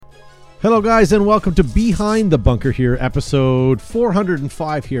Hello, guys, and welcome to Behind the Bunker here, episode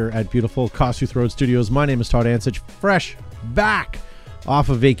 405 here at beautiful Kossuth Road Studios. My name is Todd Ansich, fresh back off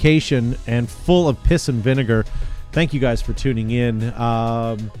of vacation and full of piss and vinegar. Thank you guys for tuning in.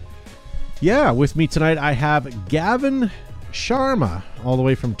 With me tonight I have Gavin Sharma, all the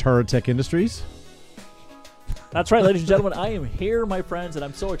way from Taratech Industries. That's right, ladies and gentlemen. I am here, my friends, and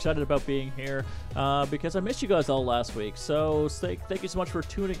I'm so excited about being here because I missed you guys all last week. So thank you so much for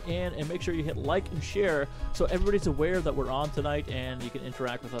tuning in, and make sure you hit like and share so everybody's aware that we're on tonight and you can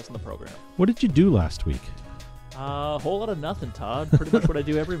interact with us in the program. What did you do last week? A whole lot of nothing, Todd. Pretty much what I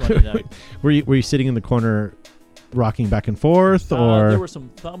do every Monday night. Were you sitting in the corner rocking back and forth, or there was some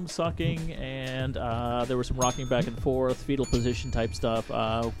thumb sucking and there was some rocking back and forth, fetal position type stuff,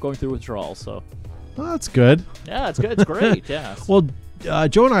 going through withdrawals. So. Oh, that's good. Yeah, it's good. It's great. Yeah. Well,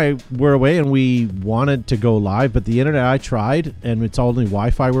 Joe and I were away, and we wanted to go live, but the internet I tried, and it's only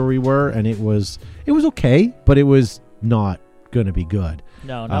Wi-Fi where we were, and it was okay, but it was not going to be good.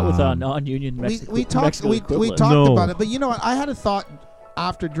 No, not with non-union Mexico. We talked about it, but you know what? I had a thought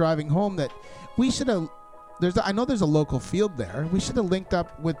after driving home that we should have. I know there's a local field there. We should have linked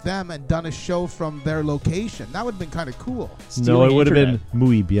up with them and done a show from their location. That would have been kind of cool. No, it would have been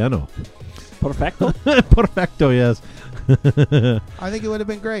muy bieno. Perfecto? Perfecto, yes. I think it would have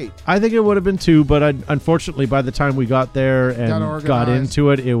been great. I think it would have been too, but unfortunately, by the time we got there and got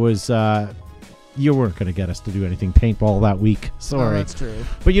into it, it was you weren't going to get us to do anything paintball that week. Sorry. Oh, that's true.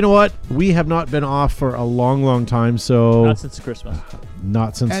 But you know what? We have not been off for a long, long time, so... Not since Christmas.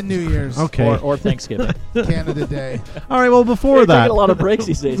 Not since... And New Year's. Okay. Or Thanksgiving. Canada Day. All right, well, before that... You're taking a lot of breaks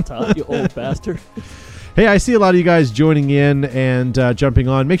these days, Todd, you old bastard. Hey, I see a lot of you guys joining in and jumping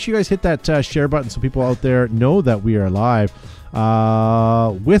on. Make sure you guys hit that share button so people out there know that we are live.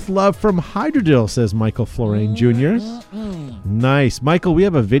 With love from Hydrodil, says Michael Florane Jr. Nice. Michael, we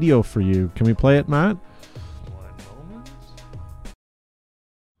have a video for you. Can we play it, Matt? One moment.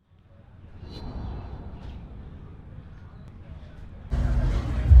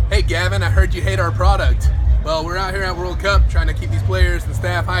 Hey, Gavin, I heard you hate our product. Well, we're out here at World Cup trying to keep these players and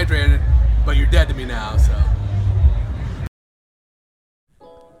staff hydrated, but you're dead to me now, so...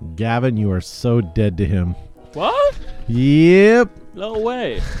 Gavin, you are so dead to him. What? Yep. No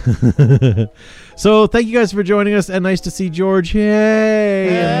way. So thank you guys for joining us, and nice to see George in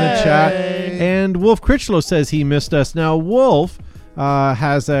the chat. And Wolf Critchlow says he missed us. Now, Wolf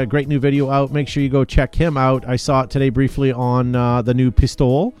has a great new video out. Make sure you go check him out. I saw it today briefly on the new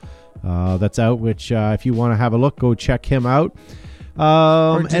Pistol that's out, which if you want to have a look, go check him out.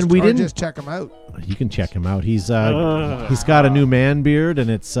 Just check him out. You can check him out. He's got a new man beard, and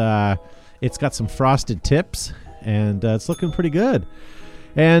it's got some frosted tips, and it's looking pretty good.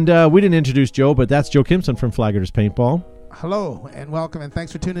 And we didn't introduce Joe, but that's Joe Kimson from Flaggers Paintball. Hello, and welcome, and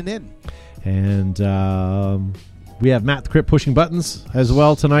thanks for tuning in. And we have Matt the Crip pushing buttons as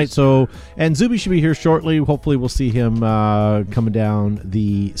well tonight. So, and Zuby should be here shortly. Hopefully we'll see him coming down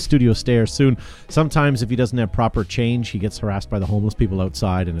the studio stairs soon. Sometimes if he doesn't have proper change, he gets harassed by the homeless people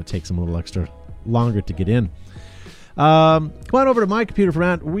outside, and it takes him a little extra longer to get in. Come on over to my computer for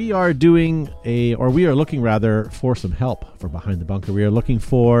Matt. We are looking for some help for Behind the Bunker. We are looking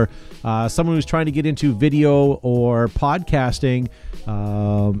for someone who's trying to get into video or podcasting.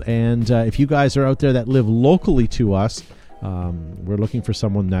 And if you guys are out there that live locally to us, we're looking for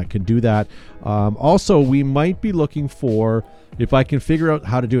someone that can do that. Also, we might be looking for, if I can figure out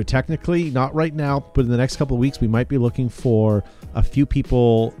how to do it technically, not right now, but in the next couple of weeks, we might be looking for a few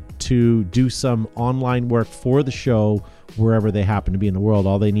people to do some online work for the show wherever they happen to be in the world.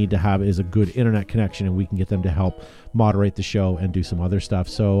 All they need to have is a good internet connection, and we can get them to help moderate the show and do some other stuff.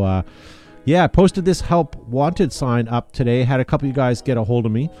 So, I posted this help wanted sign up today. Had a couple of you guys get a hold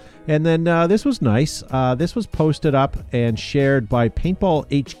of me. And then this was nice. This was posted up and shared by Paintball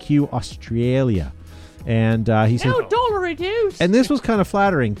HQ Australia. And he says, $1 reduced. And this was kind of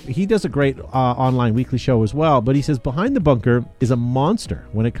flattering. He does a great online weekly show as well. But he says, Behind the Bunker is a monster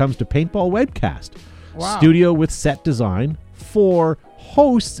when it comes to paintball webcast. Wow. Studio with set design for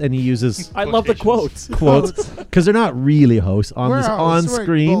hosts. And he uses I love the quotes. Because they're not really hosts on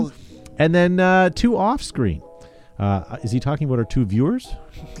screen. Both. And then 2 off screen. Is he talking about our 2 viewers?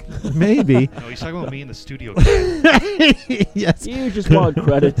 Maybe. No, he's talking about me in the studio. Yes. You just want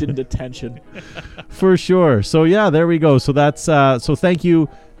credit and attention. For sure. So, there we go. So that's so thank you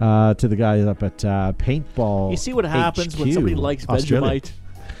to the guys up at Paintball. You see what happens HQ, when somebody likes Australia. Vegemite?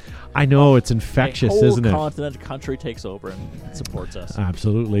 I know, it's infectious, isn't it? A whole continent, country takes over and supports us.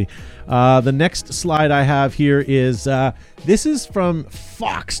 Absolutely. The next slide I have here is, this is from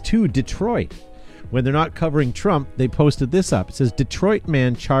Fox 2 Detroit. when they're not covering Trump, they posted this up. It says, Detroit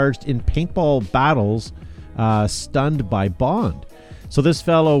man charged in paintball battles, stunned by Bond. So this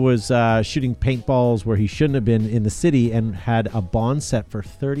fellow was shooting paintballs where he shouldn't have been in the city and had a bond set for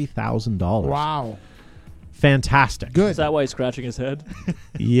 $30,000. Wow. Fantastic. Good. Is that why he's scratching his head?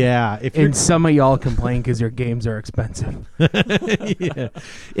 Yeah. If you're And some of y'all complain because your games are expensive. yeah.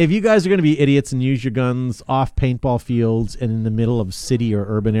 If you guys are going to be idiots and use your guns off paintball fields and in the middle of city or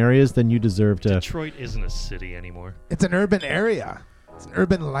urban areas, then you deserve to. Detroit isn't a city anymore. It's an urban area. It's an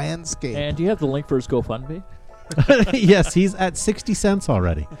urban landscape. And do you have the link for his GoFundMe? Yes, he's at 60 cents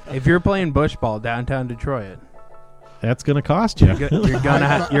already. If you're playing bush ball downtown Detroit, That's going to cost you. you're gonna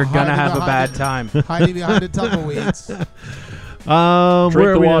have a bad time. Hiding behind the tumbleweeds. Drink where are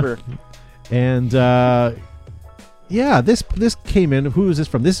the we at? water. And yeah, this came in. Who is this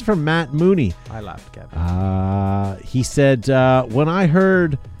from? This is from Matt Mooney. I laughed, Kevin. He said, when I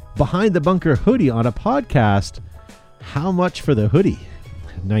heard Behind the Bunker hoodie on a podcast, how much for the hoodie?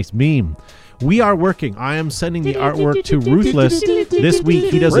 Nice meme. We are working. I am sending the artwork to Ruthless this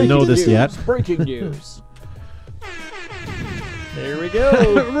week. He doesn't know this yet. Breaking news. There we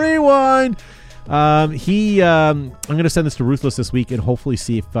go. Rewind. I'm going to send this to Ruthless this week and hopefully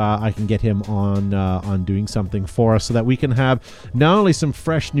see if I can get him on doing something for us so that we can have not only some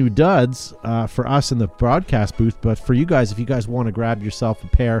fresh new duds for us in the broadcast booth, but for you guys, if you guys want to grab yourself a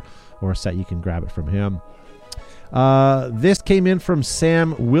pair or a set, you can grab it from him. This came in from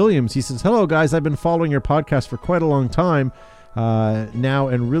Sam Williams. He says, hello, guys. I've been following your podcast for quite a long time now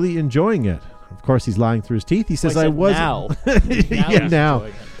and really enjoying it. Of course, he's lying through his teeth. He says, I wasn't. Now.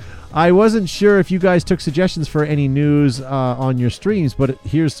 I wasn't sure if you guys took suggestions for any news on your streams, but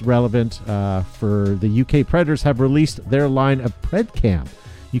here's relevant for the UK Predators have released their line of PredCam.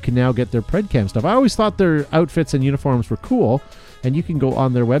 You can now get their PredCam stuff. I always thought their outfits and uniforms were cool, and you can go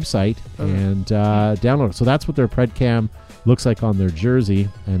on their website and download it. So that's what their PredCam looks like on their jersey,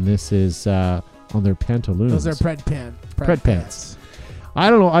 and this is on their pantaloons. Those are Pred pants. I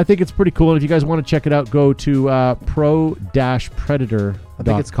don't know. I think it's pretty cool. And if you guys want to check it out, go to pro-predator.com. I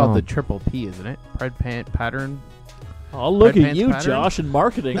think it's called the Triple P, isn't it? Pred Pant Pattern. Oh, look Red at pants you, pattern? Josh, in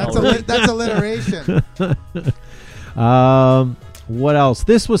marketing. That's already. that's alliteration. What else?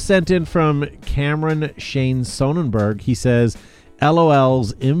 This was sent in from Cameron Shane Sonnenberg. He says,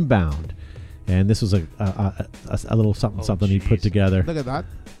 LOL's inbound. And this was a little something he put jeez. together. Look at that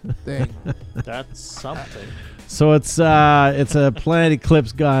thing. That's something. So it's a Planet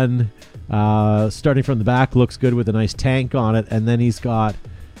Eclipse gun, starting from the back, looks good with a nice tank on it, and then he's got,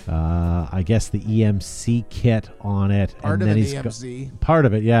 I guess, the EMC kit on it, Part and of then an he's EMC. got part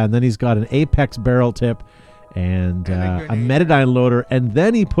of it, yeah, and then he's got an Apex barrel tip and And a a grenade. Metadyne loader, and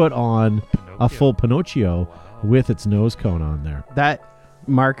then he put on a Pinocchio. full Pinocchio with its nose cone on there. That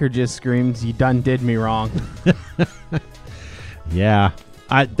marker just screams, you done did me wrong. Yeah,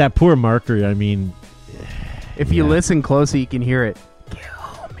 that poor marker. I mean. If you Yeah. listen closely, you can hear it.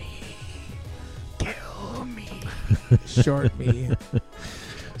 Short me.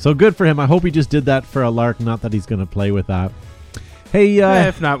 So good for him. I hope he just did that for a lark, not that he's going to play with that. Hey,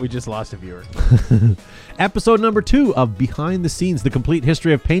 If not, we just lost a viewer. episode number 2 of Behind the Scenes, the complete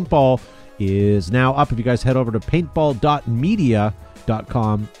history of paintball, is now up. If you guys head over to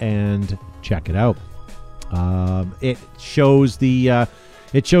paintball.media.com and check it out.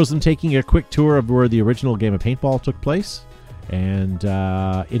 It shows them taking a quick tour of where the original game of paintball took place and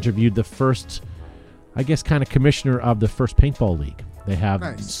interviewed the first, I guess, kind of commissioner of the first paintball league. They have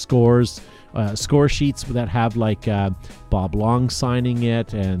Nice. score sheets that have like Bob Long signing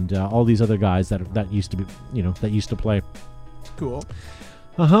it and all these other guys that used to be, that used to play. Cool.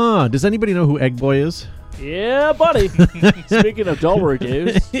 Does anybody know who Egg Boy is? Yeah, buddy. Speaking of dull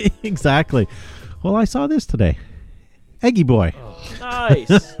reviews. Exactly. Well, I saw this today. Eggy Boy.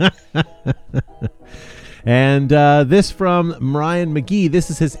 Nice. And this from Ryan McGee. This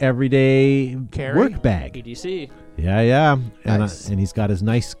is his everyday Carry? work bag. EDC. Yeah. Nice. And he's got his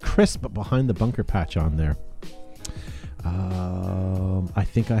nice crisp Behind the Bunker patch on there. I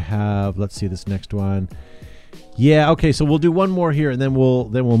think I have, let's see this next one. Yeah, okay, so we'll do one more here and then we'll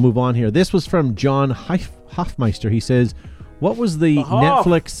move on here. This was from John Hoffmeister. He says, what was the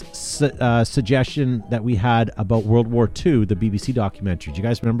Netflix suggestion that we had about World War II, the BBC documentary? Do you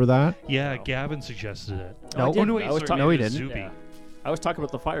guys remember that? Yeah, Gavin suggested it. No, I Oh, didn't. no, wait, I was sorry, talking- No, he it was didn't. Zuby. Yeah. I was talking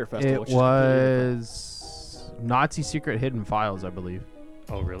about the Fire Festival. It which is completely was Nazi Secret Hidden Files, I believe.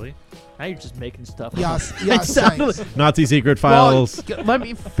 Oh, really? different. Now you're just making stuff. Yes, up. yes, thanks. Nazi secret files. Well, let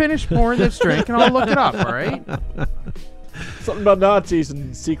me finish pouring this drink and I'll look it up, all right? Something about Nazis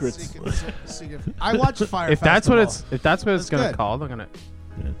and secrets. Secret. I watched Fire If that's what Festival. it's That's gonna good. called, I'm gonna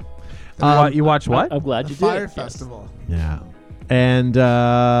You watch what? I'm glad you Fire did. Festival. Yeah. And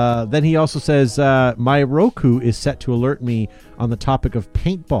then he also says, my Roku is set to alert me on the topic of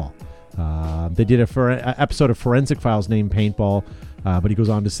paintball. They did a episode of Forensic Files named Paintball, but he goes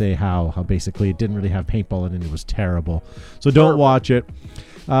on to say how basically it didn't really have paintball in it. It was terrible. So don't watch it.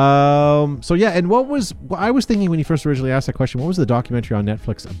 So yeah, and what I was thinking when you first originally asked that question, what was the documentary on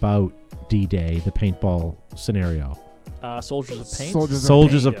Netflix about D-Day, the paintball scenario? Soldiers of Paint.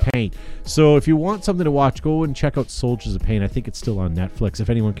 Soldiers of Paint. So if you want something to watch, go and check out Soldiers of Paint. I think it's still on Netflix. If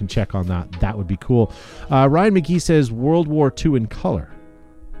anyone can check on that would be cool. Ryan McGee says World War II in color.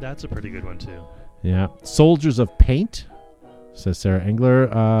 That's a pretty good one, too. Yeah. Soldiers of Paint, says Sarah Engler.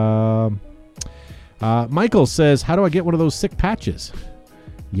 Michael says, how do I get one of those sick patches?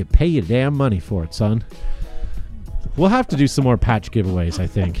 You pay your damn money for it, son. We'll have to do some more patch giveaways, I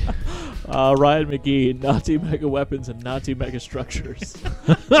think. Ryan McGee, Nazi mega weapons and Nazi mega structures.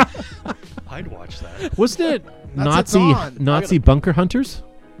 I'd watch that. Wasn't it That's on. Nazi bunker hunters?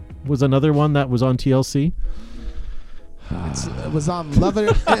 Was another one that was on TLC? It was on Love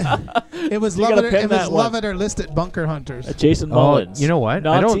It. It was You Love gotta It. pin It was that Love one. It or List It. Bunker Hunters. Jason Mullins. You know what?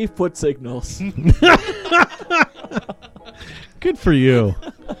 Nazi foot signals. Good for you.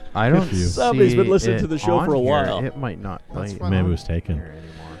 I don't for you. see Somebody's been listening it to the show on for a here. while. It might not. That's play fine. Maybe it was taken. here anymore.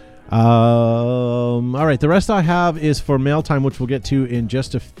 All right. The rest I have is for mail time, which we'll get to in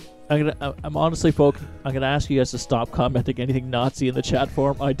just a. I'm honestly, folks, I'm gonna ask you guys to stop commenting anything Nazi in the chat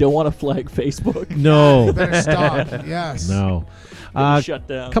forum. I don't want to flag Facebook. No. You better stop. Yes. No. Shut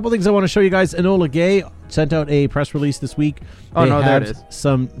down. A couple things I want to show you guys. Enola Gay sent out a press release this week. Oh, They no, there have it is.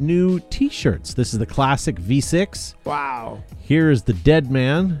 some new T-shirts. This is the classic V6. Wow. Here is the Dead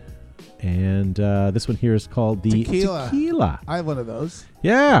Man. And this one here is called the Tequila. Tequila. I have one of those.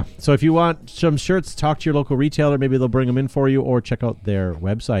 Yeah. So if you want some shirts, talk to your local retailer. Maybe they'll bring them in for you, or check out their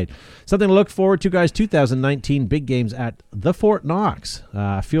website. Something to look forward to, guys. 2019 big games at the Fort Knox.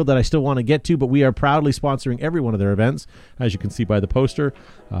 A field that I still want to get to, but we are proudly sponsoring every one of their events, as you can see by the poster.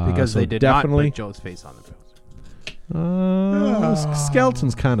 Because so they did definitely, not put Joe's face on the poster.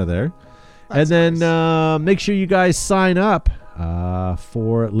 Skeleton's kind of there. That's and then nice. make sure you guys sign up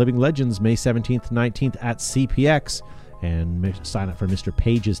for Living Legends May 17th, 19th at CPX. And sign up for Mr.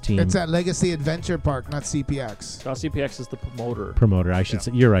 Page's team. It's at Legacy Adventure Park, not CPX. CPX is the promoter. Promoter, I should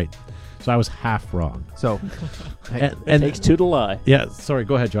say. You're right. So I was half wrong. So, It takes two to lie. Yeah, sorry.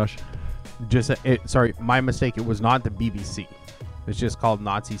 Go ahead, Josh. sorry, my mistake. It was not the BBC. It's just called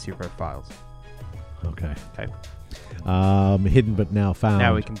Nazi Secret Files. Okay. Okay. Hidden but now found.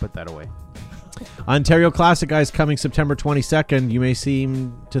 Now we can put that away. Ontario Classic, guys, coming September 22nd. You may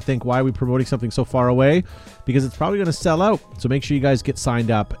seem to think, why are we promoting something so far away? Because it's probably going to sell out. So make sure you guys get signed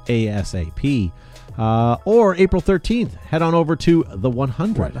up ASAP. Or April 13th, head on over to the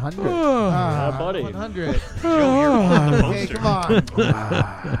 100. 100. Yeah, buddy. 100. Joe, you're on the Hey, poster. come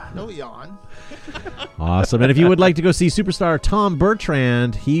on. No yawn. Awesome. And if you would like to go see superstar Tom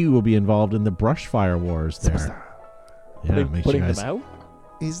Bertrand, he will be involved in the Brushfire Wars there. Yeah, make sure Putting you guys. them out?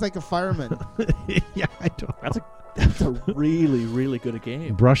 He's like a fireman. Yeah, I don't. That's a really, really good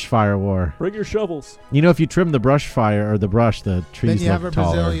game. Brushfire War. Bring your shovels. You know, if you trim the brush fire or the brush, the trees Then you have look a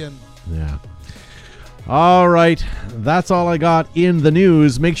taller. Brazilian. Yeah. All right. That's all I got in the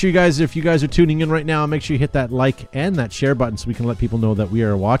news. Make sure you guys, if you guys are tuning in right now, make sure you hit that like and that share button so we can let people know that we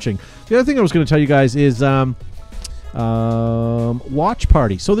are watching. The other thing I was going to tell you guys is watch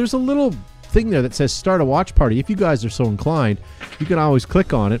party. So there's a little thing there that says start a watch party. If you guys are so inclined, you can always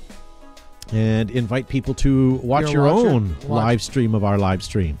click on it and invite people to watch your own live stream of our live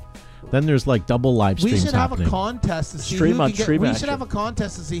stream. Then there's like double live We streams should have happening. a contest to see Stream who on can get. stream We action. should have a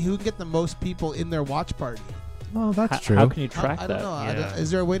contest to see who can get the most people in their watch party. Oh, that's true. How can you track I that? don't know. Yeah.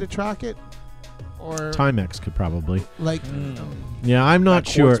 Is there a way to track it? Or Timex could probably. like Yeah, I'm not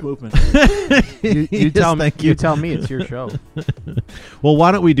That sure. quartz movement. You Yes, tell me. thank You you. tell me. It's your show. Well,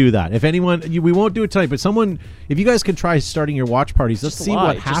 why don't we do that? If anyone, we won't do it tonight, but someone, if you guys can try starting your watch parties, let's Just see lie,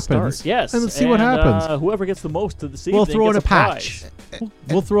 what just happens. start. Yes. And let's see what happens. Whoever gets the most to this evening We'll throw in gets a prize. patch.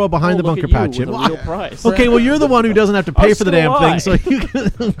 We'll throw a behind the Oh, look bunker at patch you in. with a real prize. Okay, well, you're the one who doesn't have to pay Oh, for the so damn do thing, I. so you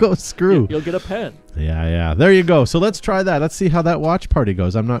can go screw. You'll get a pen. Yeah. There you go. So let's try that. Let's see how that watch party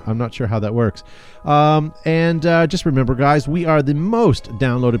goes. I'm not sure how that works. And just remember, guys, we are the most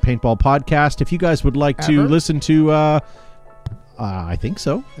downloaded paintball podcast. If you guys would like to Ever? listen to, I think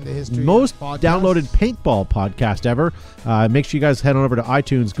so, in the history most of podcasts. downloaded paintball podcast ever. Make sure you guys head on over to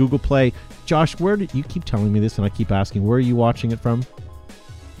iTunes, Google Play. Josh, where did you keep telling me this, and I keep asking, where are you watching it from?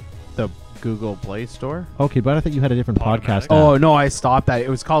 The Google Play Store. Okay, but I thought you had a different podcast. Automatic. Oh no, I stopped that. It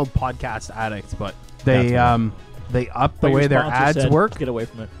was called Podcast Addicts, but they That's right. they upped the But your way their sponsor ads said, work. Get away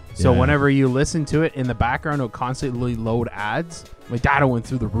from it. So Yeah. whenever you listen to it in the background, it'll constantly load ads. My data went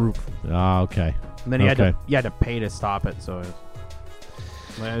through the roof, Ah, okay. and then you Okay. had to pay to stop it. So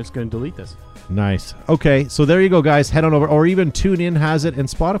I was going to delete this. Nice. Okay, so there you go, guys. Head on over, or even TuneIn has it and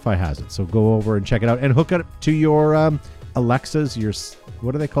Spotify has it. So go over and check it out and hook it to your Alexas.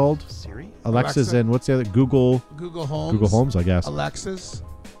 What are they called? Siri? Alexas Alexa. and what's the other? Google Google Homes, I guess. Alexa.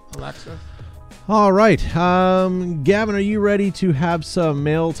 All right, Gavin, are you ready to have some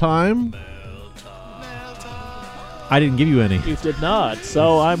mail time? I didn't give you any, You did not.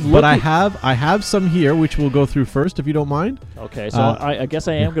 So I'm looking. but I have some here, which we'll go through first, if you don't mind. Okay, so I guess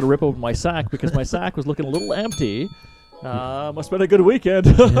I am going to rip open my sack because my sack was looking a little empty. Must have been a good weekend.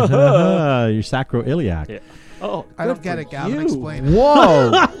 Your sacroiliac. Yeah. Oh, I don't get it, Gavin. you. Explain it.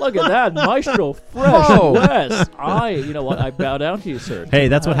 Whoa! Look at that, Maestro Fresh Whoa. West. You know what? I bow down to you, sir. Hey,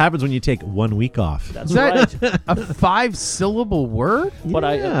 that's what happens when you take 1 week off. That's Is that right. a 5-syllable word? But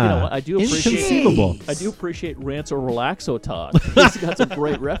you know what? I do appreciate. Inconceivable. I do appreciate Rants or Relaxo talk. He's got some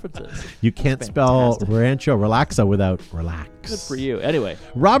great references. You can't spell Fantastic. Rancho Relaxa without relax. Good for you. Anyway,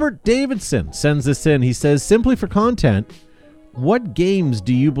 Robert Davidson sends this in. He says, simply for content, what games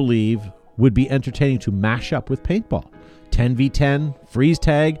do you believe would be entertaining to mash up with paintball? 10v10, freeze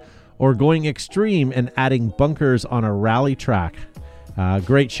tag, or going extreme and adding bunkers on a rally track?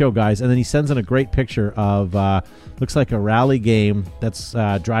 Great show, guys. And then he sends in a great picture of, looks like a rally game that's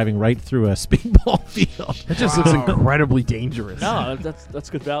driving right through a speedball field. That just looks incredibly dangerous. no, that's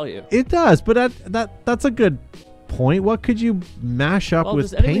good value. It does, but that's a good point. What could you mash up with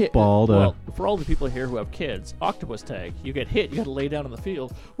does anybody- paintball to... Well, for all the people here who have kids, octopus tag. You get hit, you got to lay down in the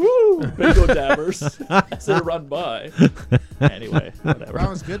field. Woo! Bingo dabbers as they run by. Anyway, whatever. That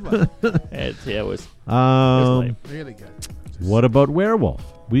was a good one. It was lame. Really good. What about Werewolf?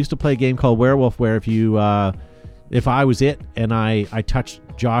 We used to play a game called Werewolf where if I was it and I touched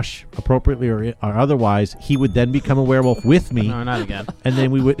Josh appropriately or otherwise, he would then become a werewolf with me, No, not again. and then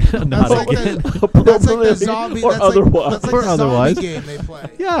we would not That's like, again. that's like the zombie. Or That's otherwise. Like, that's like Or the otherwise. zombie game they play.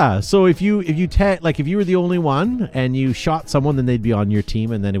 Yeah, so if you were the only one and you shot someone, then they'd be on your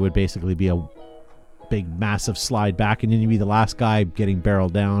team, and then it would basically be a big massive slide back, and then you'd be the last guy getting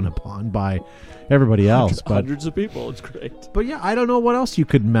barreled down upon by everybody else. But Hundreds of people. It's great. yeah, I don't know what else you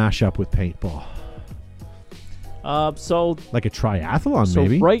could mash up with paintball. So Like a triathlon,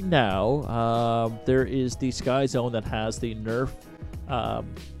 maybe. right now, there is the Sky Zone that has the Nerf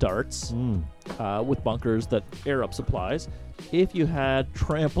darts with bunkers that air up supplies. If you had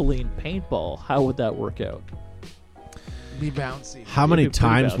trampoline paintball, how would that work out? Be bouncy. How many It'd be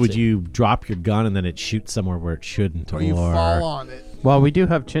pretty times would bouncy. you drop your gun and then it shoots somewhere where it shouldn't? Or you fall on it. Well, we do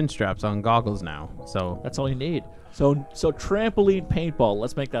have chin straps on goggles now, so That's all you need. So trampoline paintball.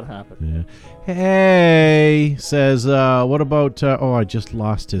 Let's make that happen. Yeah. Hey, says, what about, I just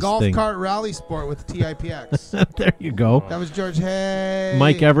lost his Golf thing. cart rally sport with TIPX. There you go. That was George Hay.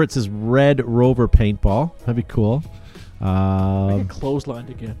 Mike Everett says Red Rover paintball. That'd be cool. I get clotheslined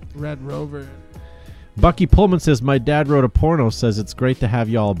again. Red Rover. Bucky Pullman says, my dad wrote a porno, says it's great to have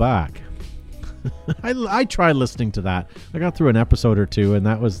y'all back. I tried listening to that. I got through an episode or two, and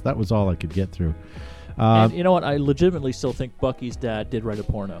that was all I could get through. And you know what? I legitimately still think Bucky's dad did write a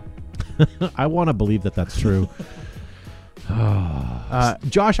porno. I want to believe that that's true.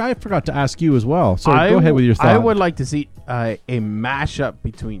 Josh, I forgot to ask you as well. So go ahead with your thought. I would like to see a mashup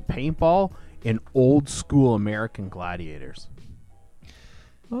between paintball and old school American gladiators.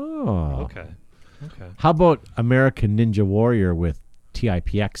 Oh. Okay. How about American Ninja Warrior with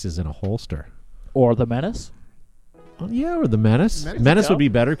TIPXs in a holster? Or the Menace. Oh, yeah, or the Menace. Menace Menace cal. would be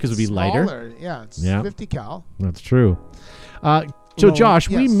better because it would be lighter. Smaller. Yeah, it's Yeah. 50 cal. That's true. So, Well, Josh,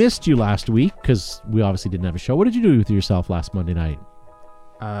 we yes. missed you last week because we obviously didn't have a show. What did you do with yourself last Monday night?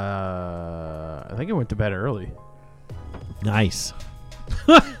 I think I went to bed early. Nice.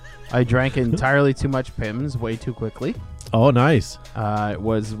 I drank entirely too much Pimm's way too quickly. Oh, nice.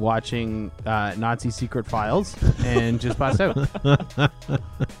 Was watching Nazi Secret Files and just passed out.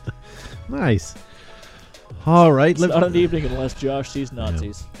 Nice. All right. It's not an evening unless Josh sees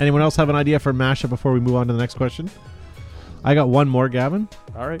Nazis. Anyone else have an idea for a mashup before we move on to the next question? I got one more, Gavin.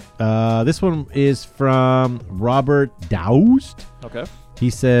 All right. This one is from Robert Doust. Okay. He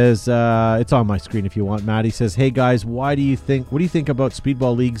says, it's on my screen if you want, Matt. He says, hey, guys, what do you think about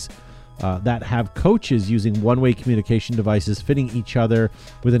speedball leagues that have coaches using one-way communication devices fitting each other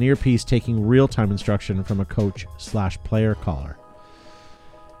with an earpiece taking real-time instruction from a coach/player caller?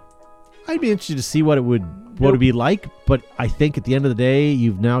 I'd be interested to see what it would be like, but I think at the end of the day,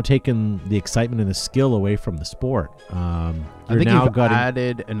 you've now taken the excitement and the skill away from the sport. I think you've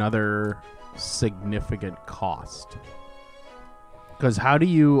added another significant cost. Because how do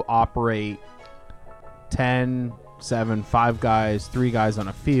you operate 10, 7, 5 guys, 3 guys on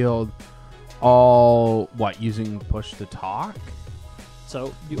a field, all using push to talk?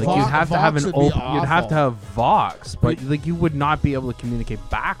 So you, Like you'd have to have Vox an would be open. You'd have to awful. have Vox, but like you would not be able to communicate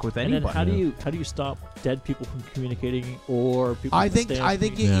back with and then anybody. how do you stop dead people from communicating or people? I from the think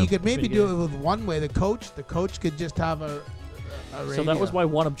stands you, Yeah. you could maybe do it communicating? with one way. The coach could just have a So that was radio. my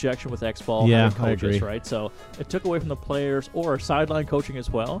one objection with X-Ball Yeah, having I coaches, agree. right? So it took away from the players or sideline coaching as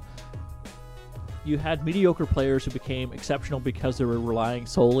well. You had mediocre players who became exceptional because they were relying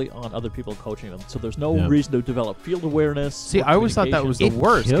solely on other people coaching them. So there's no Yeah. reason to develop field awareness. See, or I always thought that was the communication.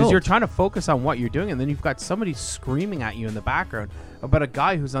 worst because killed. you're trying to focus on what you're doing, and then you've got somebody screaming at you in the background about a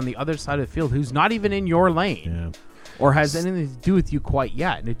guy who's on the other side of the field who's not even in your lane Yeah. or has anything to do with you quite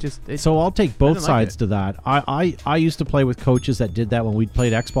yet. And So I'll take both didn't like sides it. to that. I used to play with coaches that did that when we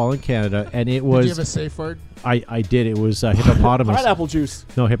played X-Ball in Canada, and it Did you have was a safe word? I did. It was hippopotamus. Pineapple juice.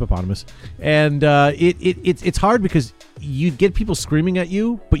 No, hippopotamus. And it's hard because you'd get people screaming at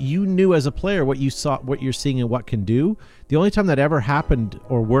you, but you knew as a player what you saw, what you're seeing, and what can do. The only time that ever happened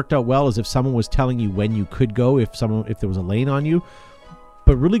or worked out well is if someone was telling you when you could go, if there was a lane on you.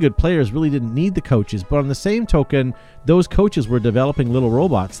 But really good players really didn't need the coaches. But on the same token, those coaches were developing little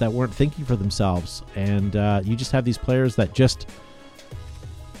robots that weren't thinking for themselves. And you just have these players that just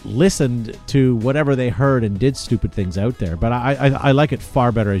listened to whatever they heard and did stupid things out there. But I like it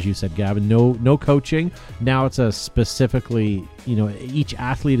far better, as you said, Gavin. No coaching. Now it's a specifically, each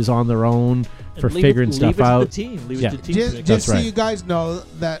athlete is on their own for And leave figuring it, stuff leave out. It to the team. Leave Yeah. it to the team. Just, to make just so right. you guys know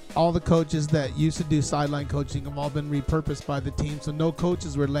that all the coaches that used to do sideline coaching have all been repurposed by the team. So no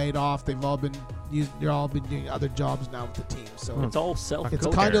coaches were laid off. They've all been they're all been doing other jobs now with the team. So It's all self. it's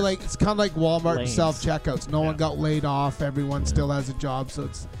kind of like Walmart Lanes. self checkouts. No one got laid off. Everyone still has a job. So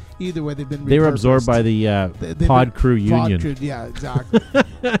it's either way they've been. They were absorbed repurposed. by the They've Pod been- Crew Pod Union Crew, yeah, exactly.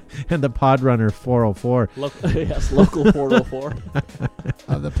 and the Pod Runner 404. yes, local 404.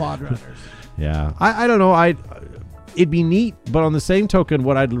 The pod runners. Yeah, I don't know. It'd be neat, but on the same token,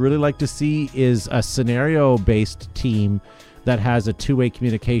 what I'd really like to see is a scenario-based team that has a two-way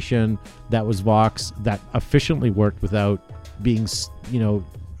communication that was Vox that efficiently worked without being,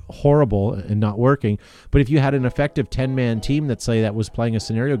 horrible and not working. But if you had an effective 10-man team that was playing a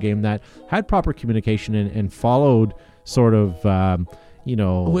scenario game that had proper communication and followed sort of,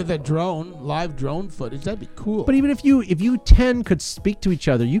 With a live drone footage, that'd be cool. But even if you 10 could speak to each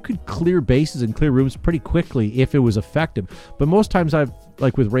other, you could clear bases and clear rooms pretty quickly if it was effective. But most times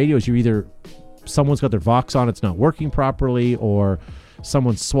with radios, you're either someone's got their Vox on, it's not working properly, or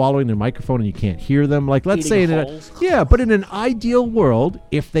someone's swallowing their microphone and you can't hear them. Like, let's say Eating holes. but in an ideal world,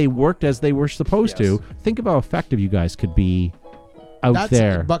 if they worked as they were supposed to, think of how effective you guys could be out That's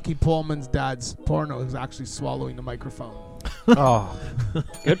there. Bucky Pullman's dad's porno is actually swallowing the microphone. oh,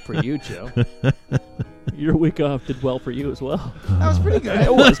 Good for you, Joe. Your week off did well for you as well. That was pretty good.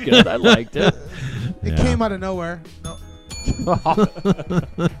 It was good. I liked it. It Yeah. came out of nowhere. No.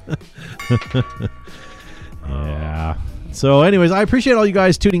 Yeah. So anyways, I appreciate all you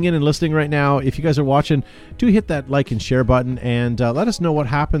guys tuning in and listening right now. If you guys are watching, do hit that like and share button, and let us know what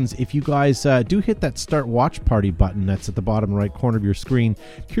happens if you guys do hit that start watch party button that's at the bottom right corner of your screen.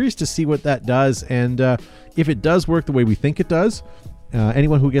 Curious to see what that does, and if it does work the way we think it does,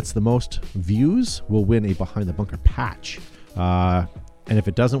 anyone who gets the most views will win a Behind the Bunker patch. And if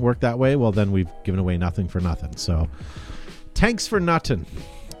it doesn't work that way, well, then we've given away nothing for nothing. So thanks for nothing.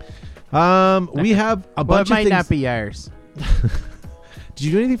 We have a but bunch it might of not things. be ours. Did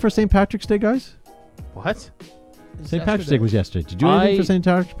you do anything for St. Patrick's Day, guys? What? St. Patrick's Day was yesterday. Did you do anything for St.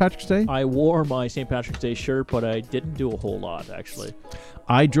 Patrick's Day? I wore my St. Patrick's Day shirt, but I didn't do a whole lot, actually.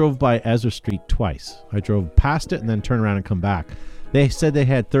 I drove by Ezra Street twice. I drove past it and then turned around and come back. They said they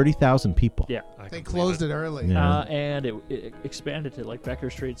had 30,000 people. Yeah. They closed it early. Yeah. And it expanded to like Becker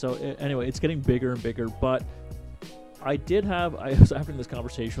Street. So anyway, it's getting bigger and bigger. But I was having this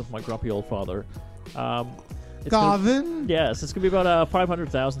conversation with my grumpy old father. Gavin? Yes, it's going to be about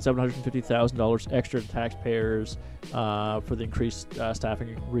 $500,000, $750,000 extra to taxpayers for the increased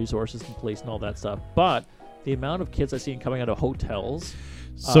staffing resources and police and all that stuff. But the amount of kids I see coming out of hotels,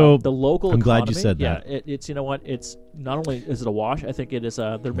 So the local I'm glad you economy, said that. Yeah, it's it's not only is it a wash, I think it is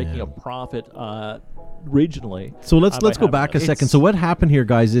they're making a profit regionally. So let's by go having back a it. second. So what happened here,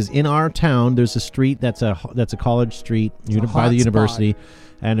 guys, is in our town there's a street that's a college street by the hot university,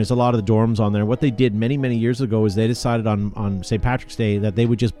 and there's a lot of the dorms on there. What they did many years ago is they decided on St. Patrick's Day that they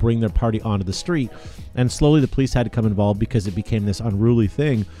would just bring their party onto the street, and slowly the police had to come involved because it became this unruly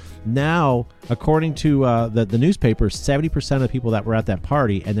thing. Now, according to the newspaper, 70% of the people that were at that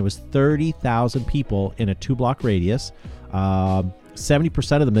party, and there was 30,000 people in a 2-block radius.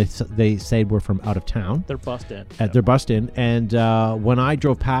 70% of them they said were from out of town. They're bust in. They're bust in. And when I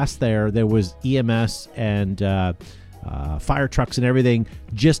drove past there was EMS and fire trucks and everything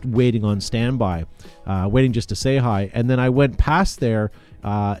just waiting on standby, waiting just to say hi. And then I went past there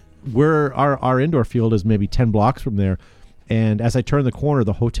where our indoor field is maybe 10 blocks from there. And as I turned the corner,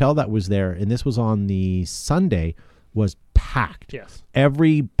 the hotel that was there, and this was on the Sunday, was packed. Yes.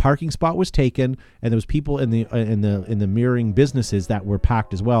 Every parking spot was taken, and there was people in the mirroring businesses that were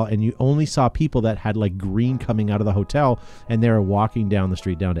packed as well. And you only saw people that had like green coming out of the hotel, and they were walking down the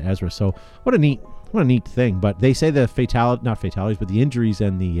street down to Ezra. So what a neat thing. But they say the not fatalities, but the injuries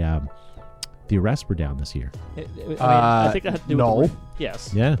and the arrests were down this year. I think that had to do no. with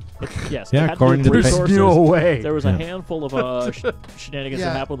yes. Yeah. Yes. Yeah, it had to according do to with the resources. No way. There was Yeah. a handful of shenanigans Yeah.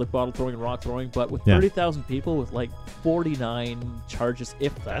 that happened with bottle throwing and rock throwing, but with Yeah. 30,000 people with like 49 charges,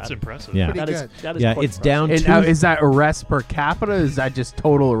 if that. That's impressive. Yeah. Pretty That is good. that is Yeah, quite it's down impressive. And to is that arrests per capita? Or is that just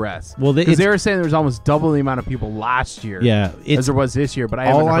total arrests? Well, because they it's- were saying there was almost double the amount of people last year. yeah, as it's there was this year. But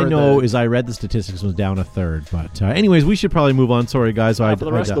I all haven't I heard know the- is I read the statistics was down a third. But anyways, we should probably move on. Sorry, guys. For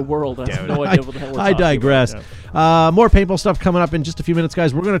the rest of the world, I have no idea what the hell we're I talking digress. about. Yeah. More paintball stuff coming up in just a few minutes,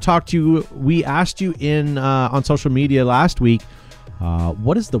 guys. We're going to talk to you. We asked you on social media last week,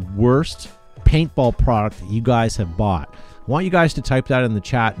 what is the worst paintball product that you guys have bought? I want you guys to type that in the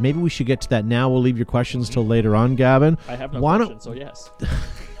chat. Maybe we should get to that now. We'll leave your questions till later on, Gavin. I have no Why don't- question, so yes.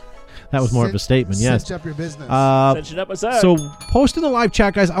 That was more of a statement, yes. Cinch up your business. Cinch it up my side. So post in the live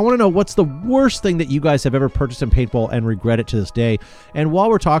chat, guys. I want to know what's the worst thing that you guys have ever purchased in paintball and regret it to this day. And while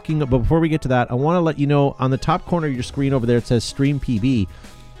we're talking, but before we get to that, I want to let you know on the top corner of your screen over there, it says Stream PB.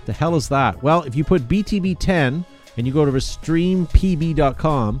 The hell is that? Well, if you put BTB10 and you go to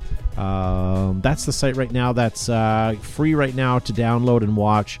streampb.com, that's the site right now. That's free right now to download and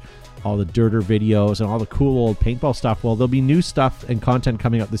watch all the Dirter videos and all the cool old paintball stuff. Well, there'll be new stuff and content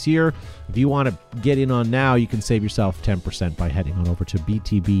coming up this year. If you want to get in on now, you can save yourself 10% by heading on over to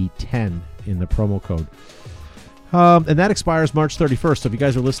BTB10 in the promo code. And that expires March 31st. So if you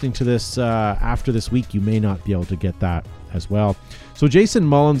guys are listening to this after this week, you may not be able to get that as well. So Jason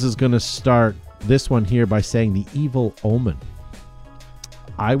Mullins is going to start this one here by saying the Evil Omen.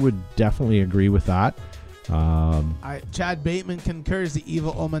 I would definitely agree with that. Chad Bateman concurs the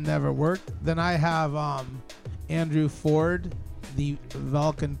Evil Omen never worked. Then I have Andrew Ford, the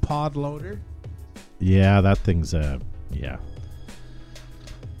Vulcan pod loader. Yeah, that thing's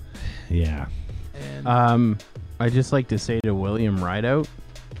yeah. And I just like to say to William Rideout,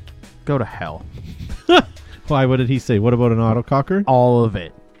 go to hell. Why? What did he say? What about an autococker? All of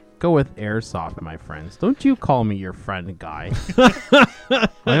it. Go with airsoft, my friends. Don't you call me your friend, guy. I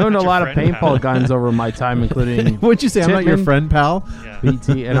owned a Your lot of friend, paintball pal. guns over my time, including What'd you say? I'm not your Tippmann, friend, pal. Yeah.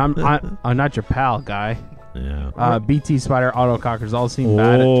 BT, and I'm not your pal, guy. Yeah. BT Spider autocockers all seemed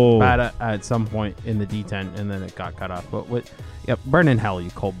Oh. bad at some point in the D10, and then it got cut off. But burn in hell,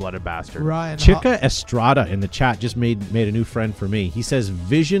 you cold-blooded bastard. Ryan Chica Estrada in the chat just made a new friend for me. He says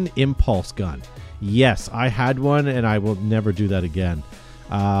Vision Impulse Gun. Yes, I had one, and I will never do that again.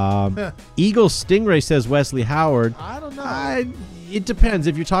 Eagle Stingray says Wesley Howard. I don't know. It depends.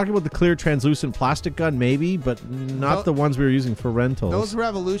 If you're talking about the clear translucent plastic gun, maybe, but not Tho- the ones we were using for rentals. Those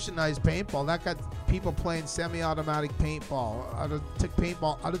revolutionized paintball. That got people playing semi-automatic paintball. Took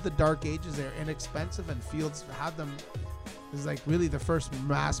paintball out of the dark ages. They're inexpensive, and Fields had them. Is like really the first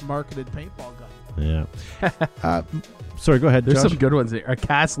mass-marketed paintball gun. Yeah. Sorry, go ahead, There's Josh. some good ones there.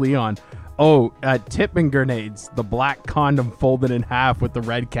 Cass Leon. Oh, Tippmann grenades. The black condom folded in half with the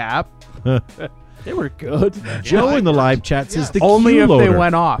red cap. They were good. Joe in the live chat says Yeah. the Only Q if loader. they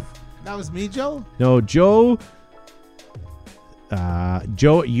went off. That was me, Joe. No, Joe.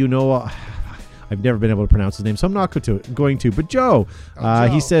 Joe, you know, I've never been able to pronounce his name, so I'm not going to. But Joe, Joe.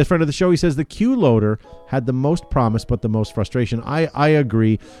 he says, friend of the show, he says the Q loader had the most promise, but the most frustration. I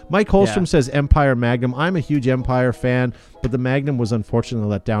agree. Mike Holstrom Yeah. says Empire Magnum. I'm a huge Empire fan, but the Magnum was unfortunately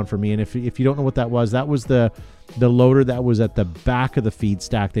let down for me. And if you don't know what that was the loader that was at the back of the feed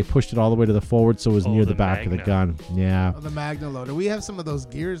stack. They pushed it all the way to the forward, so it was near the the back of the Magnum. gun. Yeah. Oh, the Magna loader. We have some of those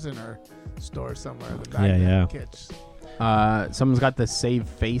gears in our store somewhere. The Yeah, yeah. Kits. Someone's got the save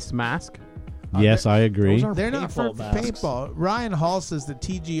face mask. Yes, I agree. Those are They're not for paintball masks. paintball. Ryan Hall says the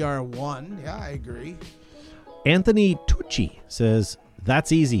TGR1. Yeah, I agree. Anthony Tucci says,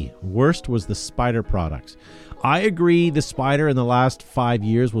 that's easy. Worst was the Spider products. I agree the Spider in the last 5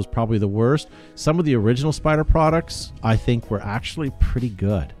 years was probably the worst. Some of the original Spider products, I think, were actually pretty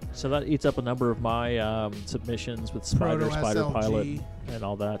good. So that eats up a number of my submissions with Spider SLG. Pilot and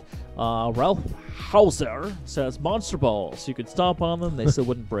all that. Ralph Hauser says Monster Balls. You could stomp on them, they still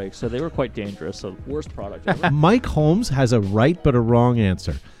wouldn't break. So they were quite dangerous. So worst product ever. Mike Holmes has a right but a wrong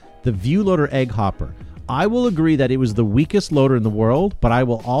answer. The View Loader Egg Hopper. I will agree that it was the weakest loader in the world, but I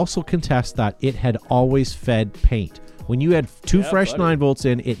will also contest that it had always fed paint. When you had two fresh 9 volts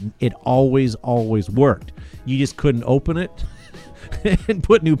in, it always worked. You just couldn't open it and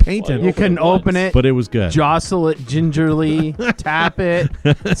put new paint in. You couldn't open it, but it was good. Jostle it gingerly, tap it,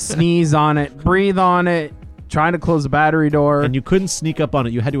 sneeze on it, breathe on it, trying to close the battery door. And you couldn't sneak up on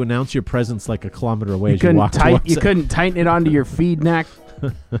it. You had to announce your presence like a kilometer away as you walked You towards it. couldn't tighten it onto your feed neck.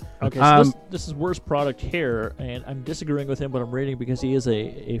 Okay, so this is worst product here, and I'm disagreeing with him, but I'm reading because he is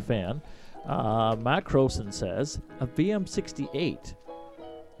a fan. Matt Croson says, a VM68.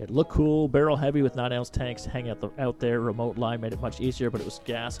 It looked cool, barrel heavy with 9-ounce tanks hanging out there. Remote line made it much easier, but it was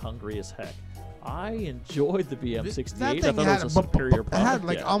gas hungry as heck. I enjoyed the VM68. That I thing thought it was a superior product. It had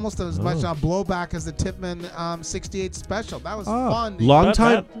like almost as much blowback as the Tipman 68 Special. That was fun.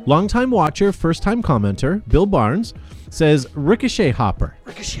 Long time watcher, first time commenter, Bill Barnes says Ricochet Hopper.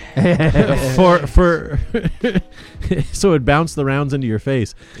 Ricochet. for so it bounced the rounds into your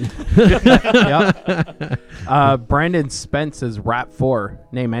face. Brandon Spence says Rap 4.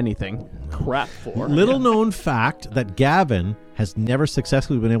 Name anything. Crap 4. Little known fact that Gavin has never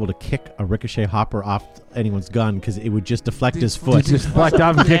successfully been able to kick a Ricochet Hopper off anyone's gun because it would just deflect his foot. Just deflect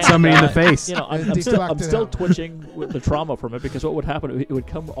off and kick somebody in the face. You know, I'm still twitching with the trauma from it because what would happen? It would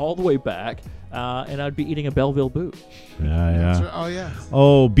come all the way back, and I'd be eating a Belleville boot. Yeah. Oh yeah.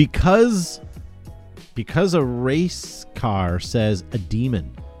 Oh, because a race car says a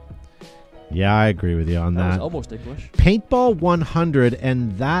demon. Yeah, I agree with you on That was that. almost English. Paintball 100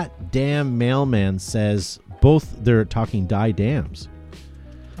 and that damn mailman says both they're talking die dams.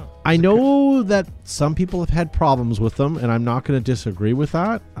 I know that some people have had problems with them, and I'm not going to disagree with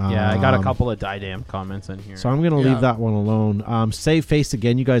that. Yeah, I got a couple of die-dam comments in here. So I'm going to leave that one alone. Save face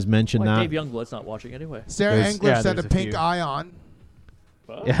again. You guys mentioned that. Dave Youngblood's not watching anyway. Sarah Engler said a pink few. Ion.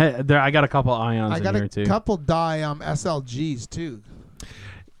 Yeah, I got a couple ions in here too. I got a couple die SLGs too.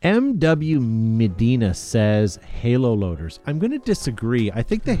 MW Medina says Halo loaders. I'm going to disagree. I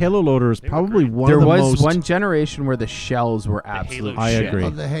think the Halo loader is probably one of the most... There was one generation where the shells were absolute I shit. agree. Oh,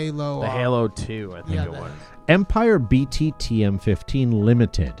 the Halo. The Halo 2, I think it was. Empire BT TM15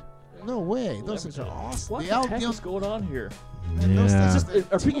 Limited. No way. Those things are awesome. What the heck is going on here? Yeah.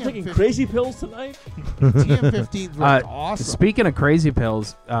 Are people taking crazy pills tonight? TM15s were awesome. Speaking of crazy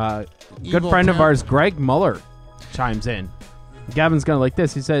pills, good friend of ours, Greg Muller, chimes in. Gavin's going to like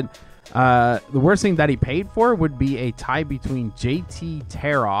this. He said, the worst thing that he paid for would be a tie between JT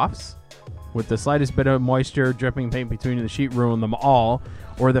tear-offs with the slightest bit of moisture dripping paint between the sheet ruin them all,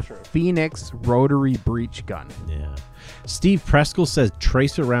 or the Phoenix rotary breech gun. Yeah. Steve Preskel says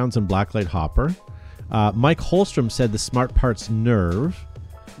tracer rounds and blacklight hopper. Mike Holstrom said the Smart Parts Nerve.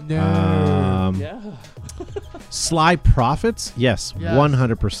 Yeah. Sly Profits, yes,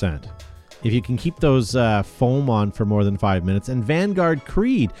 100%. If you can keep those foam on for more than 5 minutes. And Vanguard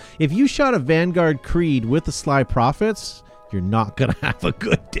Creed. If you shot a Vanguard Creed with the Sly Profits, you're not going to have a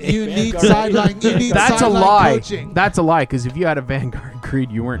good day. You need sideline. That's a lie. Coaching. That's a lie, because if you had a Vanguard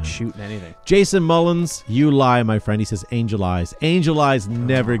Creed, you weren't shooting anything. Jason Mullins, you lie, my friend. He says Angel Eyes. Angel Eyes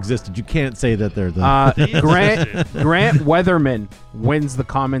never existed. You can't say that they're the... Grant Weatherman wins the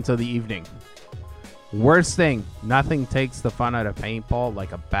comments of the evening. Worst thing, nothing takes the fun out of paintball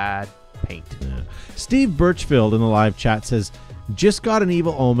like a bad paint. Yeah. Steve Birchfield in the live chat says, just got an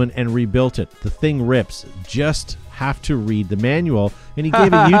Evil Omen and rebuilt it. The thing rips. Just have to read the manual. And he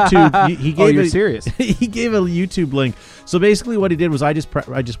gave a YouTube. He gave you're serious? He gave a YouTube link. So basically, what he did was I just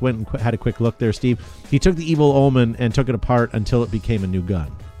went and had a quick look there, Steve. He took the Evil Omen and took it apart until it became a new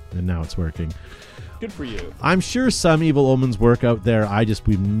gun, and now it's working. Good for you. I'm sure some Evil Omens work out there.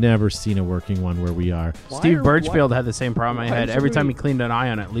 We've never seen a working one where we are. Steve Birchfield had the same problem I had. Every time he cleaned an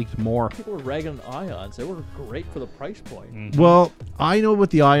ion, it leaked more. People were ragging on ions. They were great for the price point. Mm-hmm. Well, I know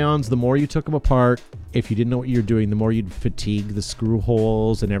with the ions, the more you took them apart, if you didn't know what you were doing, the more you'd fatigue the screw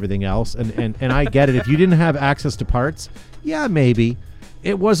holes and everything else. And I get it. If you didn't have access to parts, yeah, maybe.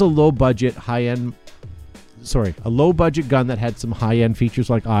 It was a low-budget, a low-budget gun that had some high-end features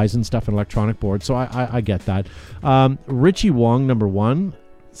like eyes and stuff and electronic boards, so I get that. Richie Wong, number one,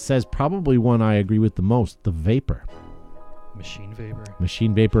 says probably one I agree with the most, the Vapor. Machine Vapor.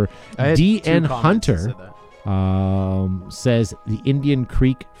 Machine Vapor. DN Hunter says the Indian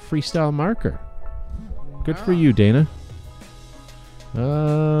Creek Freestyle Marker. Good for you, Dana.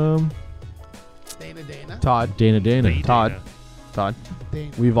 Dana. Todd. Dana. Hey, Todd. Dana. Todd.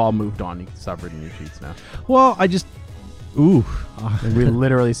 We've all moved on. You can stop reading your sheets now. Well, I just. Ooh. And we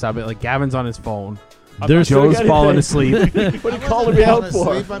literally stop it. Like, Gavin's on his phone. There's Joe's falling asleep. What are you calling me out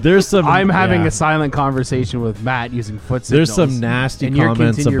for? There's some. I'm having a silent conversation with Matt using foot signals. There's some nasty And you're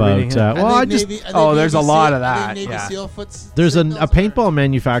comments continuing about. reading Well, I just. there's a lot of that. Navy Yeah. SEAL There's a signals paintball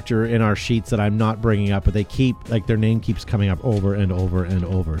manufacturer in our sheets that I'm not bringing up, but they keep their name keeps coming up over and over and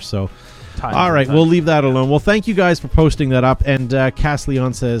over. So. All right, we'll leave that alone. Well, thank you guys for posting that up. And Cass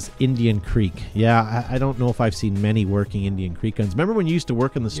Leon says Indian Creek. Yeah, I don't know if I've seen many working Indian Creek guns. Remember when you used to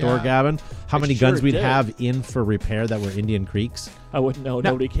work in the store, Yeah. Gavin? How many sure guns we'd did. have in for repair that were Indian Creeks? I wouldn't know.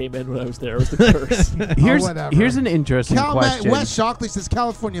 Nobody came in when I was there. It was the curse. whatever. Here's an interesting question. Wes Shockley says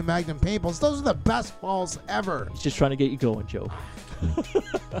California Magnum paintballs. Those are the best balls ever. He's just trying to get you going, Joe.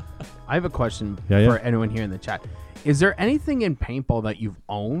 I have a question Yeah. for anyone here in the chat. Is there anything in paintball that you've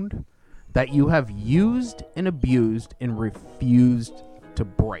owned that you have used and abused and refused to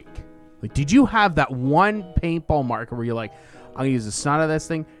break? Like, did you have that one paintball marker where you're like, I'm going to use the snot of this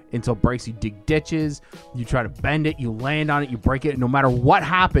thing until it breaks? You dig ditches, you try to bend it, you land on it, you break it. No matter what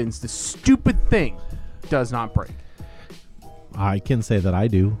happens, the stupid thing does not break. I can say that I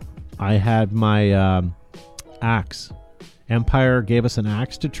do. I had my axe. Empire gave us an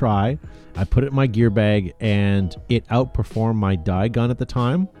axe to try. I put it in my gear bag, and it outperformed my die gun at the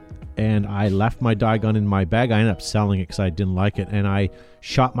time. And I left my die gun in my bag. I ended up selling it because I didn't like it. And I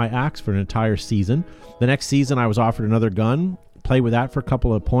shot my axe for an entire season. The next season, I was offered another gun. Played with that for a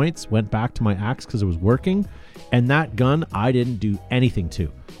couple of points. Went back to my axe because it was working. And that gun, I didn't do anything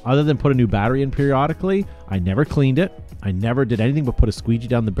to. Other than put a new battery in periodically. I never cleaned it. I never did anything but put a squeegee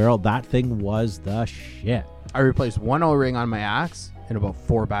down the barrel. That thing was the shit. I replaced one O-ring on my axe and about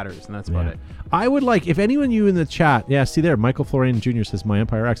 4 batteries, and that's about it. I would like, if anyone you in the chat, see there, Michael Florian Jr. says my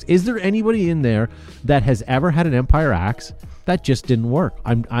Empire Axe. Is there anybody in there that has ever had an Empire Axe that just didn't work?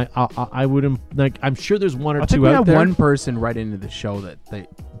 I would like. I'm sure there's one or I think two we out had there. one person right into the show that they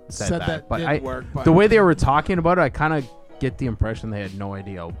said that, but didn't work, but the way they were talking about it, I kind of get the impression they had no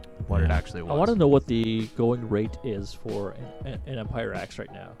idea what it actually was. I want to know what the going rate is for an Empire Axe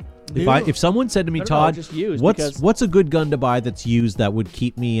right now. If someone said to me, No, Todd, just used what's a good gun to buy that's used that would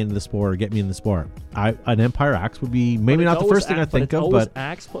keep me in the sport or get me in the sport? An Empire Axe would be maybe not the first thing I think of, but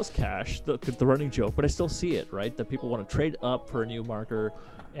Axe plus cash, the running joke. But I still see it, right? That people want to trade up for a new marker,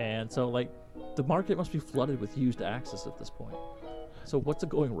 and so like the market must be flooded with used axes at this point. So what's the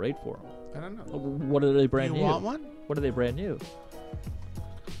going rate for them? I don't know. What are they brand new? You want one? What are they brand new?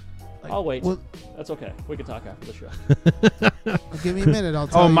 I'll wait. Well, That's okay. We can talk after the show. give me a minute. I'll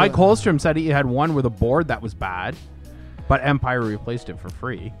tell you. Mike Holstrom said he had one with a board that was bad, but Empire replaced it for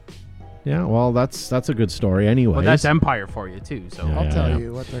free. yeah, well, that's a good story anyway. Well, that's Empire for you too. So Yeah. I'll tell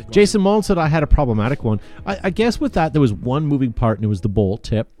you what they're going. Jason Mullen said I had a problematic one. I guess with that there was one moving part, and it was the bolt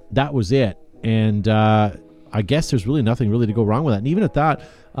tip. That was it. And I guess there's really nothing really to go wrong with that. And even at that,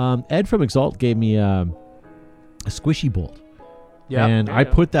 Ed from Exalt gave me a squishy bolt. yeah. And I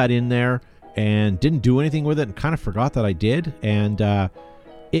put that in there and didn't do anything with it and kind of forgot that I did. And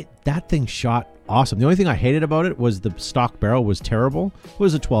that thing shot awesome. The only thing I hated about it was the stock barrel was terrible. It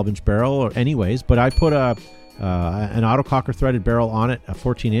was a 12-inch barrel or anyways, but I put an autococker threaded barrel on it, a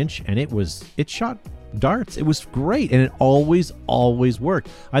 14-inch, and it shot darts. It was great, and it always worked.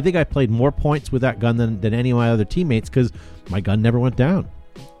 I think I played more points with that gun than any of my other teammates because my gun never went down.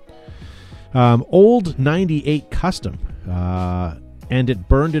 Old 98 Custom, and it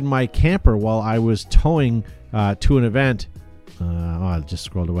burned in my camper while I was towing to an event. I just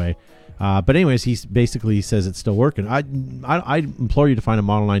scrolled away. But anyways, he says it's still working. I implore you to find a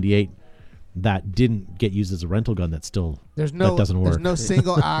Model 98 that didn't get used as a rental gun that doesn't work. There's no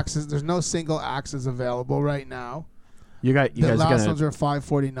single axes. There's no single axes available right now. You guys The last gonna ones are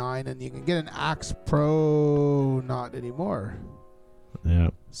 $549, and you can get an Axe Pro not anymore. Yeah.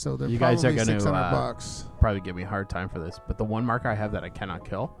 So they're You guys are probably gonna, $600. probably give me a hard time for this, but the one marker I have that I cannot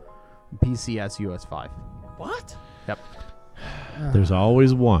kill, PCS US5. What? Yep. There's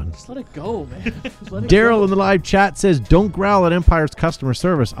always one. Just let it go, man. Just let it Daryl go. in the live chat says, "Don't growl at Empire's customer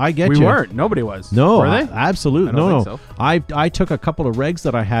service." I get We you. weren't. Nobody was. No, Were they? absolutely I don't no. think so. I took a couple of regs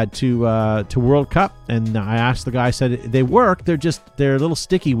that I had to World Cup, and I asked the guy. I said they work. They're a little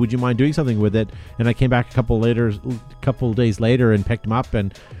sticky. Would you mind doing something with it? And I came back a couple of days later and picked them up,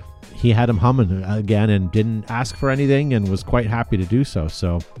 and he had them humming again, and didn't ask for anything, and was quite happy to do so.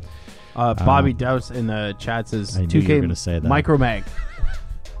 So Bobby Douse in the chat says I knew you were 2K gonna say that. micro mag.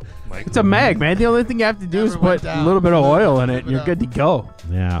 It's a mag, man. The only thing you have to do is Never went put a down. little bit of oil in it, and Never you're down. good to go.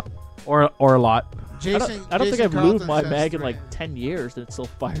 yeah, Or a lot. Jason, I don't think Jason I've moved Carlton my says mag in 3. like 10 years and it still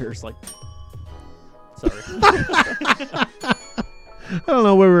fires like. Sorry. I don't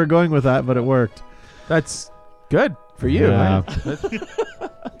know where we were going with that, but it worked. That's good for you. Yeah. Right?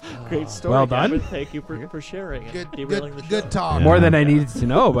 Great story. Well done. Gavin. Thank you for sharing it. Derailing the show. Good talk. Yeah. More than I needed to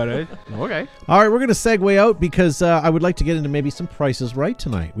know, but okay. All right, we're going to segue out because I would like to get into maybe some prices right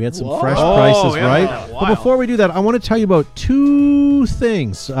tonight. We had some Whoa. fresh Oh, prices yeah. right. Wow. But before we do that, I want to tell you about two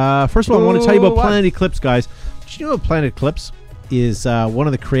things. First of all, I want to tell you about What? Planet Eclipse, guys. Did you know Planet Eclipse is one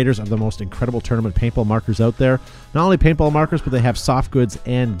of the creators of the most incredible tournament paintball markers out there? Not only paintball markers, but they have soft goods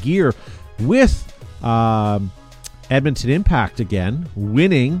and gear with Edmonton Impact again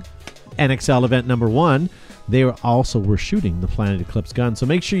winning NXL event number 1. They also were shooting the Planet Eclipse gun. So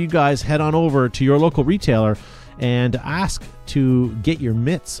make sure you guys head on over to your local retailer and ask to get your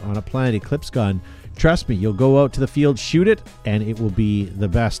mitts on a Planet Eclipse gun. Trust me, you'll go out to the field, shoot it, and it will be the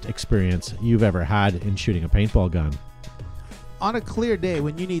best experience you've ever had in shooting a paintball gun. On a clear day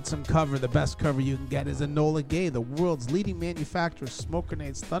when you need some cover, the best cover you can get is Enola Gay, the world's leading manufacturer of smoke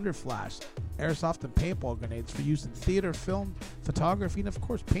grenades, thunder flash, airsoft, and paintball grenades for use in theater, film, photography, and of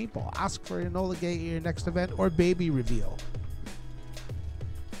course paintball. Ask for Enola Gay at your next event or baby reveal.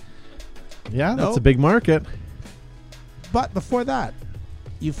 Yeah, that's Nope. a big market. But before that,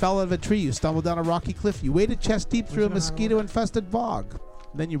 you fell out of a tree, you stumbled down a rocky cliff, you waded chest deep through a mosquito-infested bog.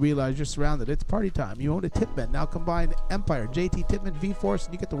 Then you realize you're surrounded. It's party time. You own a Tipman. Now combine Empire, JT Tipman, V-Force,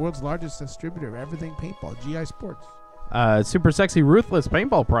 and you get the world's largest distributor of everything paintball, GI Sports. Super Sexy Ruthless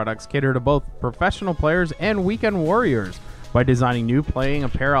paintball products cater to both professional players and weekend warriors by designing new playing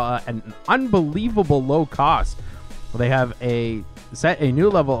apparel at an unbelievable low cost. They have set a new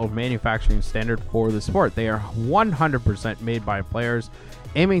level of manufacturing standard for the sport. They are 100% made by players,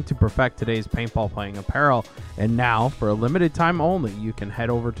 aiming to perfect today's paintball playing apparel. And now, for a limited time only, you can head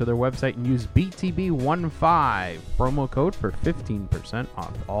over to their website and use BTB15 promo code for 15%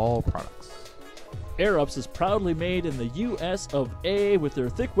 off all products. Air Ups is proudly made in the US of A with their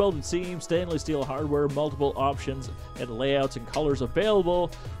thick welded seams, stainless steel hardware, multiple options and layouts and colors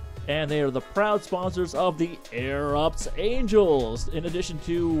available. And they are the proud sponsors of the Air Ups Angels. In addition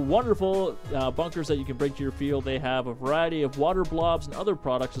to wonderful bunkers that you can bring to your field, they have a variety of water blobs and other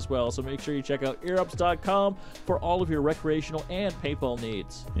products as well. So make sure you check out airups.com for all of your recreational and paintball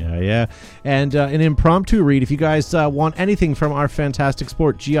needs. Yeah. And an impromptu read, if you guys want anything from our fantastic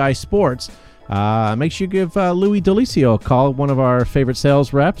sport, GI Sports, make sure you give Louis Delicio a call, one of our favorite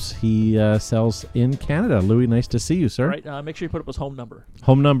sales reps. He sells in Canada. Louis, nice to see you, sir. All right, make sure you put up his home number.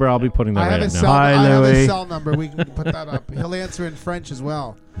 Home number, I'll be putting that I have right his now. cell. Hi, I have Louis. his cell number. We can put that up. He'll answer in French as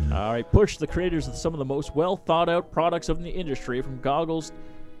well. All right, Push, the creators of some of the most well thought out products of the industry, from goggles.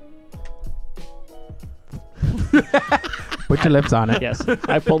 Put your lips on it. Yes,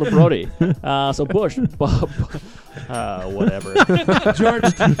 I pulled a Brody. So Push, whatever.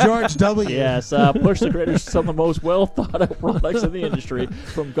 George W. Yes, Push, the creators of some of the most well thought out products in the industry.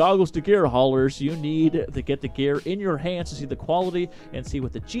 From goggles to gear haulers, you need to get the gear in your hands to see the quality and see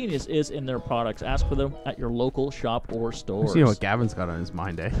what the genius is in their products. Ask for them at your local shop or store. See what Gavin's got on his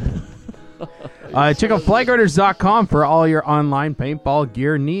mind, eh? Check out flagriders.com for all your online paintball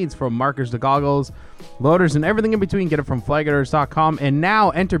gear needs, from markers to goggles, loaders, and everything in between. Get it from flagriders.com. And now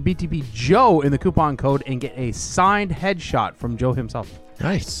enter BTP Joe in the coupon code and get a signed headshot from Joe himself.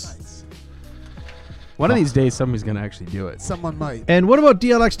 Nice. One of these days, somebody's going to actually do it. Someone might. And what about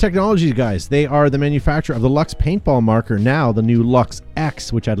DLX Technologies, guys? They are the manufacturer of the Lux paintball marker, now the new Lux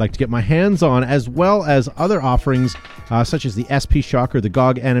X, which I'd like to get my hands on, as well as other offerings such as the SP Shocker, the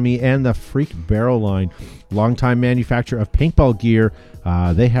GOG Enemy, and the Freak Barrel line. Longtime manufacturer of paintball gear.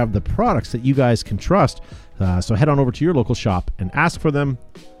 They have the products that you guys can trust. So head on over to your local shop and ask for them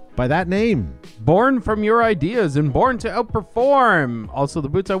by that name. Born from your ideas and born to outperform. Also, the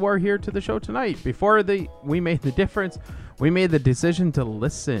boots I wore here to the show tonight. Before we made the difference, we made the decision to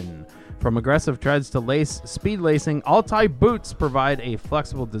listen. From aggressive treads to speed lacing, Altai boots provide a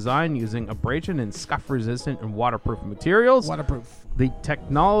flexible design using abrasion and scuff-resistant and waterproof materials. Waterproof. The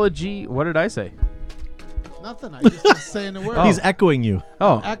technology... What did I say? Nothing. I just was saying the word. He's echoing you.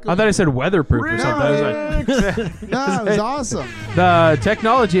 Oh, Echoing. I thought I said weatherproof or something. I was like, No, it was awesome. the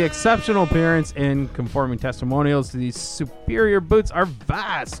technology, exceptional appearance, and conforming testimonials to these superior boots are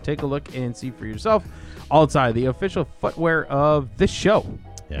vast. Take a look and see for yourself. Altai, the official footwear of this show.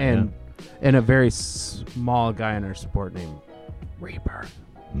 And a very small guy in our sport named Reaper.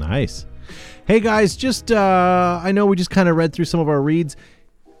 Nice. Hey, guys, just I know we just kind of read through some of our reads.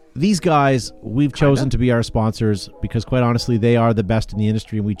 these guys, we've chosen to be our sponsors because, quite honestly, they are the best in the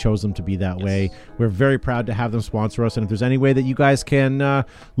industry, and we chose them to be that way. We're very proud to have them sponsor us, and if there's any way that you guys can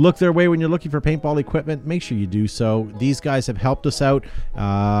look their way when you're looking for paintball equipment, make sure you do so. These guys have helped us out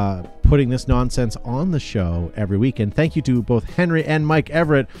putting this nonsense on the show every week, and thank you to both Henry and Mike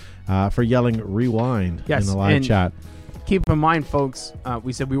Everett for yelling rewind in the live chat. Keep in mind, folks,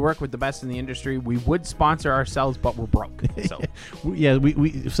 we said we work with the best in the industry. We would sponsor ourselves, but we're broke. So. Yeah,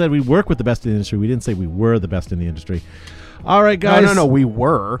 we said we work with the best in the industry. We didn't say we were the best in the industry. All right, guys. No, we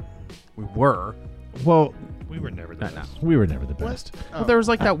were. We were. Well, we were never the best. We were never the best. Well, there was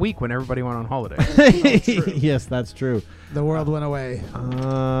like that week when everybody went on holiday. Yes, that's true. The world went away.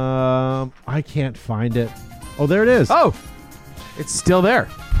 I can't find it. Oh, there it is. Oh, it's still there.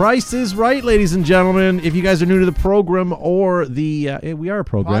 Price is Right, ladies and gentlemen. If you guys are new to the program or the we are a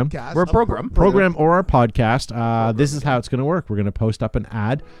program. Podcast. We're a program or our podcast. This is how it's going to work. We're going to post up an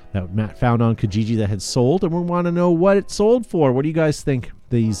ad that Matt found on Kijiji that had sold, and we want to know what it sold for. What do you guys think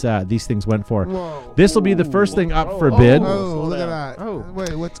these things went for? This will be the first thing up for bid. Oh, look at that. Oh,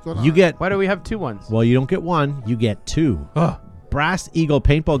 wait, what's going on? You get. Why do we have 2 ones? Well, you don't get 1. You get 2. Brass Eagle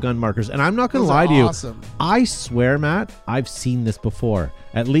paintball gun markers. And I'm not going to lie to you. Awesome. I swear, Matt, I've seen this before.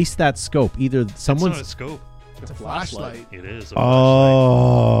 At least that scope. Either someone's... It's not a scope. It's a flashlight. It is a flashlight.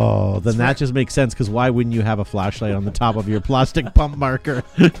 Oh, then that just makes sense, because why wouldn't you have a flashlight on the top of your plastic pump marker?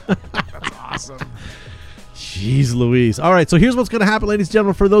 That's awesome. Jeez Louise. All right, so here's what's going to happen, ladies and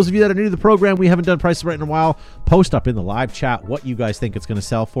gentlemen. For those of you that are new to the program, we haven't done Price Right in a while. Post up in the live chat what you guys think it's going to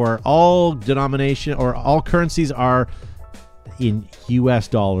sell for. All denomination or all currencies are in US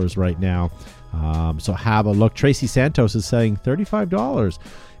dollars right now. So have a look. Tracy Santos is saying $35.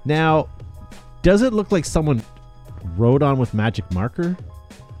 Now, does it look like someone wrote on with magic marker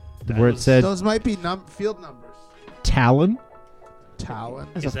where it said Those might be field numbers. Talon? Talon.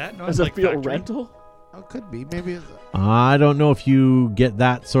 Is that not As like a field factory? rental? Oh, it could be. Maybe it's I don't know if you get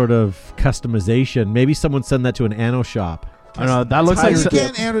that sort of customization. Maybe someone send that to an anno shop. I don't know. That looks like you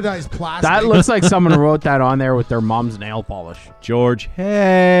can't anodize plastic. that looks like someone wrote that on there with their mom's nail polish. George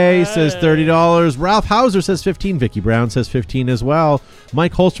Hey says $30. Ralph Hauser says 15. Vicky Brown says 15 as well.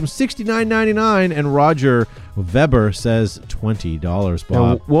 Mike Holstrom $69.99, and Roger Weber says $20.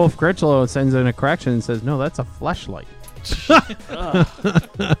 Bob. Now, Wolf Gritchlow sends in a correction and says, "No, that's a fleshlight."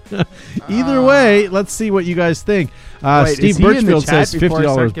 Either way, let's see what you guys think. Wait, Steve is he in the Birchfield chat says before I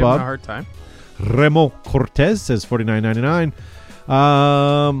start $50. giving him a Bob. hard time? Remo Cortez says $49.99.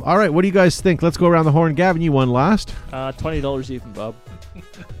 All right, what do you guys think? Let's go around the horn. Gavin, you won last. $20 even, Bob.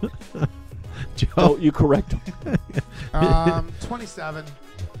 Joe. Oh, you correct him. 27.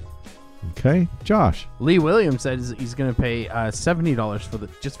 Okay, Josh. Lee Williams says he's going to pay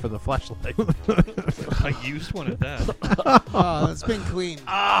 $70 for the fleshlight. I used one at that. Oh, it's been clean.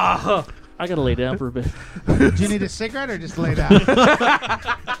 I got to lay down for a bit. Do you need a cigarette or just lay down?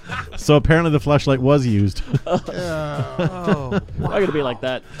 So apparently the fleshlight was used. I got to be like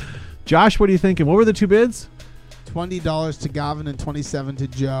that. Josh, what are you thinking? What were the 2 bids? $20 to Gavin and 27 to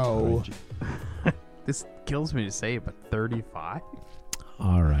Joe. This kills me to say it, but 35.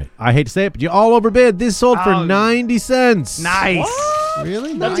 All right. I hate to say it, but you all overbid. This sold for 90 cents. Nice.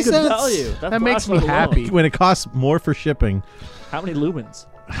 Really? That's 90 good cents. value. That's That makes me flashlight alone. happy. When it costs more for shipping. How many lumens?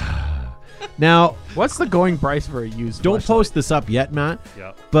 Now, What's the going price for a used? don't fleshlight? post this up yet, Matt.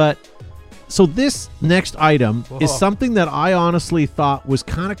 Yeah. But so this next item is Whoa. something that I honestly thought was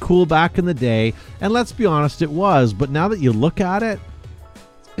kind of cool back in the day. And let's be honest, it was. But now that you look at it,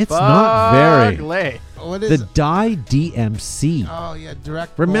 it's not very. Ugly. What The is it? Dye DMC. Oh, yeah,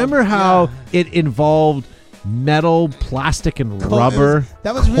 direct. Remember mold. how Yeah. it involved metal, plastic, and Cold- rubber?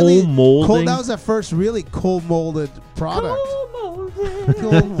 That was really molding. cold. That was the first really cold molded product.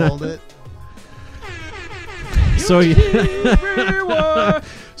 Cold molded. So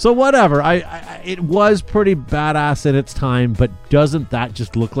so whatever. I it was pretty badass in its time, but doesn't that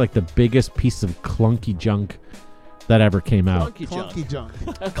just look like the biggest piece of clunky junk that ever came out? Clunky junk.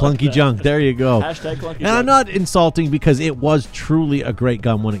 Clunky junk. There you go. Hashtag clunky And I'm not insulting, because it was truly a great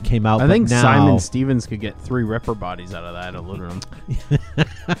gun when it came out. I but think now, Simon Stevens could get 3 Ripper bodies out of that aluminum.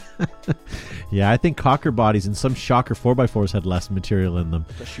 Yeah, I think Cocker bodies and some Shocker 4x4s had less material in them.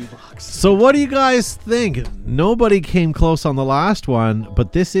 The shoebox. So what do you guys think? Nobody came close on the last one,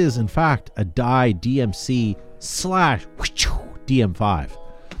 but this is, in fact, a Dye DMC / DM5.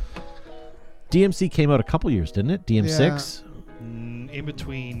 DMC came out a couple years, didn't it? DM6? In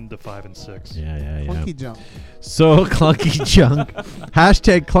between the 5 and 6. Yeah. Clunky junk. So clunky junk.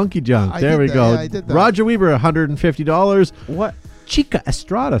 Hashtag clunky junk. I There did we that, go. yeah, I did that. Roger Weber, $150. What? Chica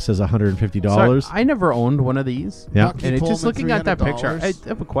Estrada says $150. Sorry, I never owned one of these. Yeah. Bucky And it's just Pullman, looking at that picture. I $300.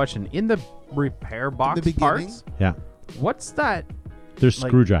 have a question. In the repair box beginning? parts, Yeah. what's that? There's Like-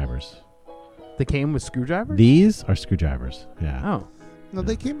 screwdrivers. That came with screwdrivers? These are screwdrivers. Yeah. Oh, No,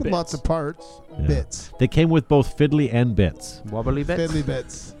 they came with Bits. lots of parts. Yeah. Bits. They came with both fiddly and bits. wobbly bits. Fiddly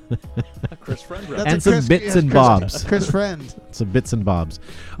bits. Chris Friend. That's And a some Chris- bits yes, and Chris- bobs. Chris Friend. Some bits and bobs.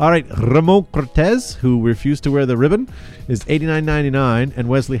 All right, Ramon Cortez, who refused to wear the ribbon, is $89.99, and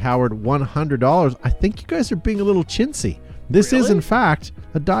Wesley Howard $100. I think you guys are being a little chintzy. This is, Really? in fact,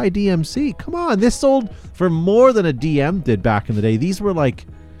 a Dye DMC. Come on, this sold for more than a DM did back in the day. These were like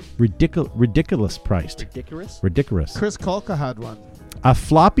ridiculous priced. Ridiculous. Ridiculous. Chris Kolka had one. A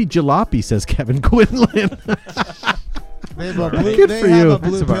floppy jalopy, says Kevin Quinlan. They have a blue, Good they for have you. a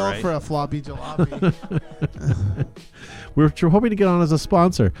blue That's about pill right. for a floppy jalopy. We're hoping to get on as a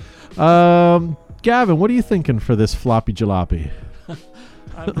sponsor. Gavin, what are you thinking for this floppy jalopy?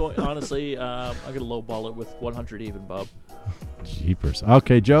 I'm going. Honestly, I'm gonna lowball it with 100 even, Bob. Jeepers.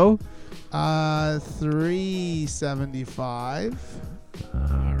 Okay, Joe. $375.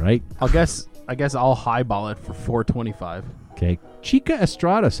 All right. I guess I'll highball it for $425. Okay. Chica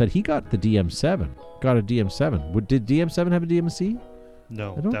Estrada said he got the DM7. Got a DM7. Did DM7 have a DMC?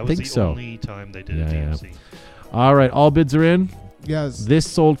 No, I don't that was think the so. only time they did Yeah, a yeah. DMC. All right. All bids are in. Yes. This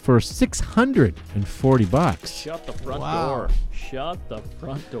sold for $640. Shut the front Wow. door. Shut the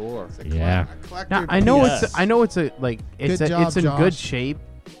front door. Yeah. A collector Now I know Yes. it's a like it's Good job, it's in Josh. good shape,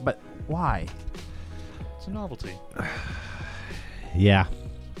 but why? It's a novelty. Yeah.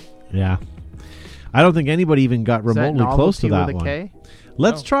 Yeah. I don't think anybody even got Is that remotely close to novelty that with a one. K?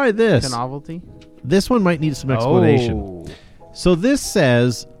 Let's No. try Like this. a novelty. This one might need some explanation. Oh. So this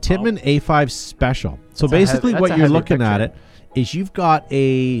says Tittman A5 Special. So That's a basically that's what a you're heavy looking at picture. it is you've got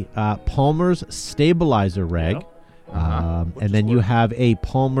a Palmer's stabilizer reg, Yep. and then you have a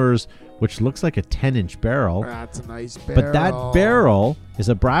Palmer's, which looks like a 10-inch barrel. That's a nice barrel. But that barrel is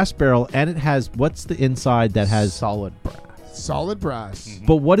a brass barrel, and it has, what's the inside that has... solid brass. Solid brass.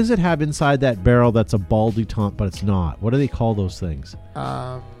 But what does it have inside that barrel that's a ball detente, but it's not? What do they call those things?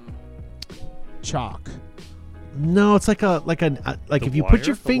 Chalk. No, it's like The if you put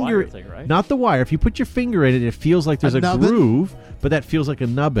your The finger, wire thing, right? not the wire. If you put your finger in it, it feels like there's A a nubbin? groove, but that feels like a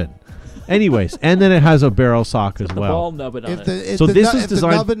nubbin. Anyways, and then it has a barrel sock as The ball well. nubbin on If it. the, if So the, this nu- is if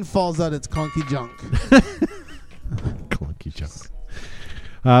designed- the nubbin falls out, it's clunky junk. Clunky junk.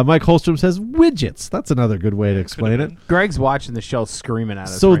 Mike Holstrom says widgets. That's another good way to explain it. Greg's watching the show screaming at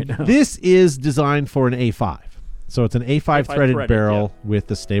us So right now. this is designed for an A5. So it's an A5 threaded threaded, barrel with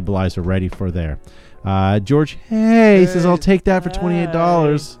the stabilizer ready for there. George, he says, I'll take that for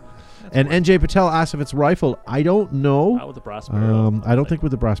 $28. And NJ Patel asks if it's rifled. I don't know. Not with the brass barrel. I don't think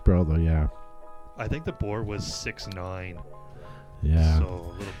with the brass barrel, though, yeah. I think the bore was 6'9", Yeah. so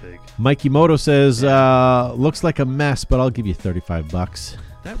a little big. Mikey Moto says, looks like a mess, but I'll give you $35.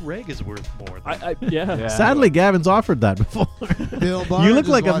 That reg is worth more. Than Yeah. Yeah. Sadly, Gavin's offered that before. Bill You look Barnes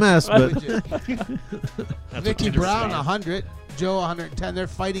like is a mess, watching but widget. That's Vicky what Brown Tinder 100, Joe 110. They're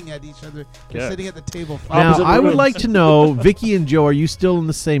fighting at each other. They're Yeah. sitting at the table. now Opposite I would rooms. like to know, Vicky and Joe, are you still in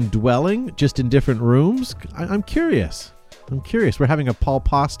the same dwelling, just in different rooms? I'm curious. We're having a Paul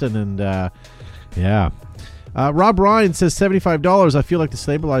Poston and, yeah. Rob Ryan says $75. I feel like the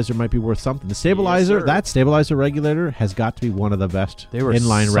stabilizer might be worth something. The stabilizer, sir. that stabilizer regulator, has got to be one of the best They were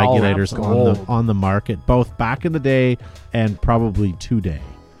inline solid regulators gold. on the market, both back in the day and probably today.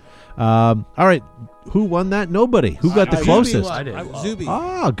 All right, who won that? Nobody. Who got the I- closest? I did. Zuby.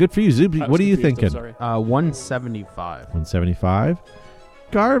 Ah, good for you, Zuby. I was What are you confused, I'm thinking? sorry. 175. 175.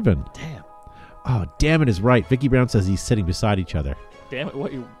 Garvin. Damn. Oh, damn it is right. Vicky Brown says he's sitting beside each other. Damn it.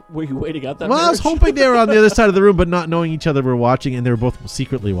 Were you waiting out that Well, I was marriage? hoping they were on the other side of the room, but not knowing each other were watching, and they were both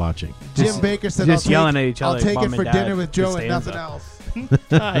secretly watching. Jim Baker said, just I'll yelling take, at each I'll other, take mom it and for dad, dinner with Joe just and nothing stands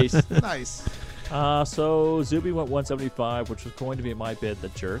else. Nice. Nice. So Zuby went 175, which was going to be my bid, the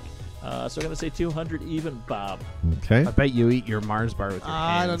jerk. So I'm going to say 200 even, Bob. Okay. I bet you eat your Mars bar with your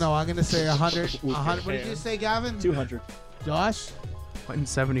hands. I don't know. I'm going to say 100. With 100. What your did you hands. say, Gavin? 200. Josh?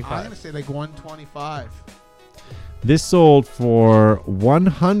 175. I'm going to say like 125. This sold for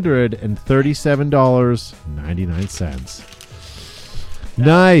 $137.99.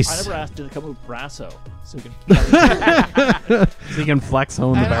 Nice. I never asked, did it come with Brasso? So we can So you can flex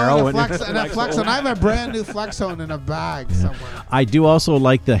hone the And barrel. a flex, and a Flex flex hone. hone. I have a brand new flex hone in a bag somewhere. I do also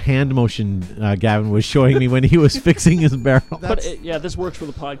like the hand motion Gavin was showing me when he was fixing his barrel. But this works for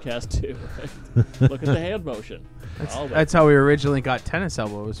the podcast too. Right? Look at the hand motion. Always. That's how we originally got tennis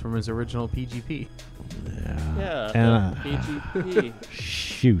elbows from his original PGP. Yeah. And, BGP.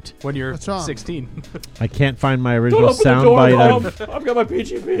 shoot. When you're What's wrong? 16. I can't find my Don't original open the door, soundbite Mom. of I've got my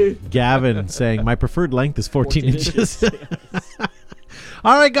BGP. Gavin saying my preferred length is 14 inches. Yes.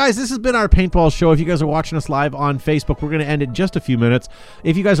 All right, guys, this has been our paintball show. If you guys are watching us live on Facebook, we're going to end in just a few minutes.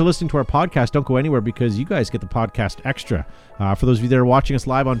 If you guys are listening to our podcast, don't go anywhere because you guys get the podcast extra. For those of you that are watching us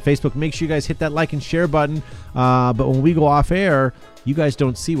live on Facebook, make sure you guys hit that like and share button. But when we go off air, you guys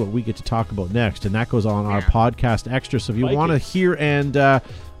don't see what we get to talk about next, and that goes on our podcast extra. So if you want to hear and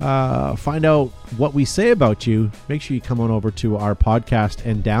find out what we say about you, make sure you come on over to our podcast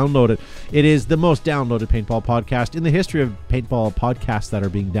and download it. It is the most downloaded paintball podcast in the history of paintball podcasts that are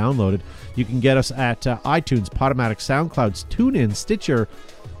being downloaded. You can get us at iTunes, Podomatic, SoundCloud, TuneIn, Stitcher,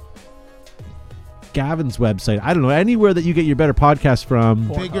 Gavin's website. I don't know, anywhere that you get your better podcasts from.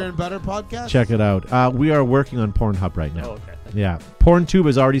 Bigger and better podcast. Check it out. We are working on Pornhub right now. Oh, okay. Yeah, PornTube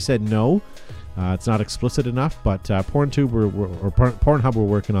has already said no. It's not explicit enough, but PornTube or Pornhub we're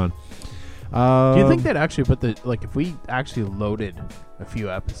working on. Do you think they'd actually put if we actually loaded a few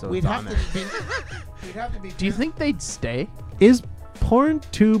episodes We'd on have there? we'd have to be. Do you think they'd stay? Is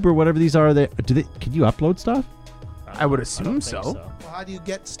PornTube or whatever these are? Can you upload stuff? I would I assume don't think so. Well, how do you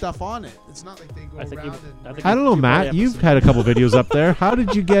get stuff on it? It's not like they go I think around you- and. I don't know, You Matt. probably You've have had a couple videos up there. How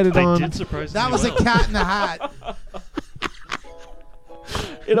did you get it They on? did surprise That me was a well. cat in the hat.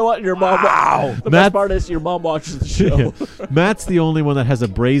 You know what? Your mom. Wow. The Matt- best part is your mom watches the show. Matt's the only one that has a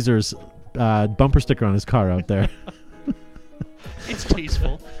Brazers bumper sticker on his car out there. It's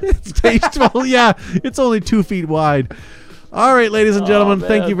tasteful. It's tasteful. Yeah, it's only 2 feet wide. All right, ladies and gentlemen,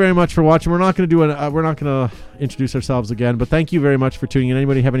 thank man. you very much for watching. We're not going to we're not going to introduce ourselves again, but thank you very much for tuning in.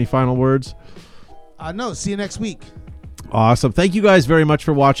 Anybody have any final words? No, see you next week. Awesome. Thank you guys very much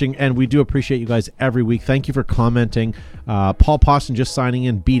for watching, and we do appreciate you guys every week. Thank you for commenting. Paul Poston just signing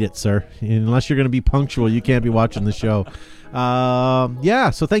in. Beat it, sir. Unless you're going to be punctual, you can't be watching the show.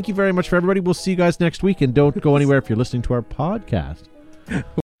 So thank you very much for everybody. We'll see you guys next week, and don't go anywhere if you're listening to our podcast.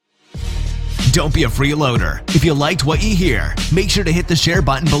 Don't be a freeloader. If you liked what you hear, make sure to hit the share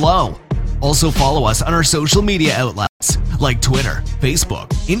button below. Also follow us on our social media outlets like Twitter, Facebook,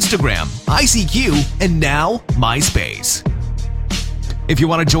 Instagram, ICQ, and now MySpace. If you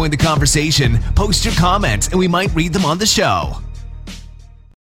want to join the conversation, post your comments and we might read them on the show.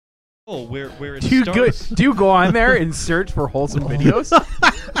 Oh, where it Do you go on there and search for wholesome videos?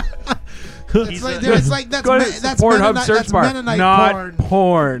 It's like that's Go to that's Pornhub Mennonite, search that's bar. Mennonite Not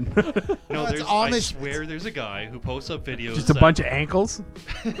porn. No, That's there's, I Amish. swear there's a guy who posts up videos. Just a bunch of ankles.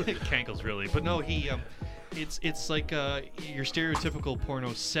 cankles, really. But no, he it's like your stereotypical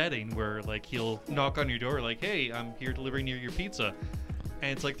porno setting where like he'll knock on your door like, "Hey, I'm here delivering you your pizza."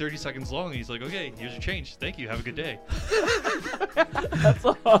 And it's like 30 seconds long. And he's like, "Okay, here's your change. Thank you. Have a good day." That's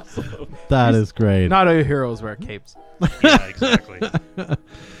awesome. That is great. Not all heroes wear capes. Yeah, exactly.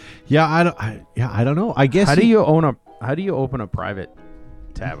 Yeah, I don't know. I guess How do you open a private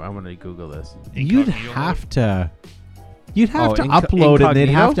tab? I'm gonna Google this. You'd Incognito have to. You'd have Oh, to upload it. And they'd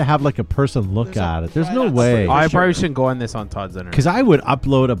incognito? have to have like a person look There's a- at it. There's right, no that's way. for I sure. probably shouldn't go on this on Todd's internet. Because I would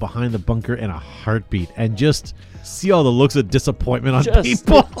upload a Behind the Bunker in a heartbeat and just see all the looks of disappointment on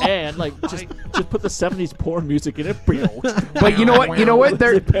people. And just put the 70s porn music in it. But you know what? You know what?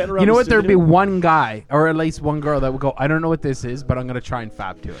 They pan around the There'd be studio. one guy or at least one girl that would go, "I don't know what this is, but I'm gonna try and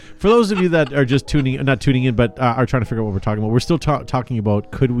fap to it." For those of you that are just not tuning in, but are trying to figure out what we're talking about, we're still talking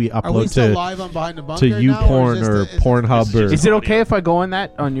about could we Are we upload still to live on Behind the Bunker now, YouPorn is this or the- is it- Pornhub this or just- Is it okay audio. if I go on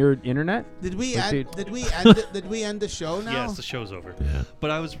that on your internet? Did we Dude. did we end the show now? Yes, the show's over. Yeah.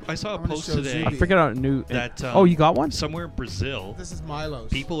 But I saw a I'm gonna post show today Zuby. I figured out a new. that Oh, you got one? somewhere in Brazil. This is Milo's.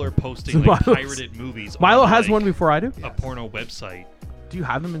 People are posting like Milo's. pirated movies. Milo on, has like, one before I do. a porno website. Do you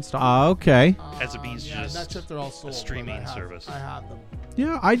have them in stock? Okay. as a means yeah, just not sure if they're all sold, but streaming I have- service. I have them.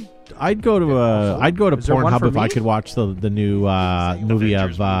 Yeah, I'd go to I'd go to Is there one Pornhub for if I me? could watch the new movie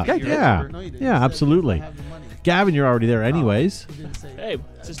Avengers of movie or yeah whatever. No, you didn't. yeah You said absolutely. I have the money. Gavin, you're already there anyways. You didn't say Hey,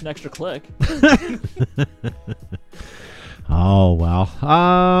 it's just an extra click. Oh well.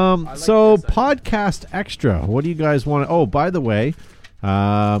 like So this idea. podcast extra. What do you guys want? Oh, by the way,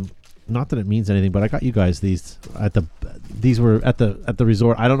 not that it means anything, but I got you guys these were at the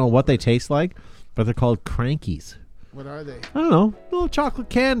resort. I don't know what they taste like, but they're called Crankies. What are they? I don't know, little chocolate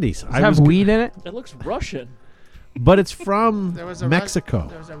candies. Does it have weed in it? It looks Russian. but it's from There was a Mexico.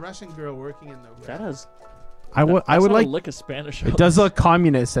 there was a Russian girl working in the. That has. I would that's not like, a lick of Spanish. It does look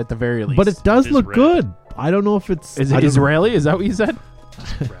communist at the very least. but it does It is look red. good. I don't know if it's Is I it don't- Israeli? Is that what you said?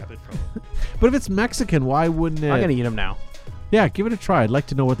 Grab it from. But if it's Mexican, why wouldn't it? I'm gonna eat them now. Yeah, give it a try. I'd like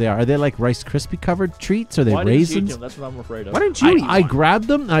to know what they are. Are they like Rice Krispie covered treats? Are they Why didn't you eat raisins? them? That's what I'm afraid of. Why didn't you eat I one? grabbed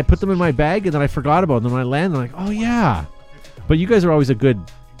them and I put them in my bag and then I forgot about them. When I landed, I'm like, oh yeah. But you guys are always a good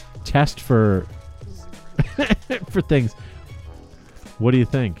test for for things. What do you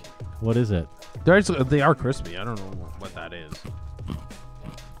think? What is it? They are crispy. I don't know what that is.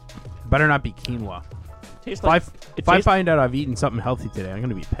 Better not be quinoa. Tastes If I find out I've eaten something healthy today, I'm going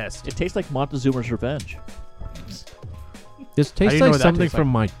to be pissed. It tastes like Montezuma's Revenge. This do tastes you know like what that something tastes from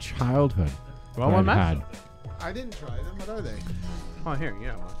my childhood. Well, that one I've match. had. I didn't try them. What are they? Oh, here,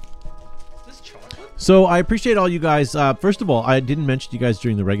 yeah. Is this chocolate? So I appreciate all you guys. First of all, I didn't mention you guys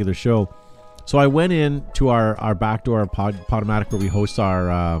during the regular show. So I went in to our backdoor Podomatic where we host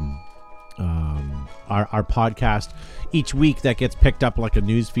our podcast each week that gets picked up like a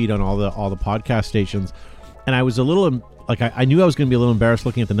news feed on all the podcast stations. And I was a little like I knew I was going to be a little embarrassed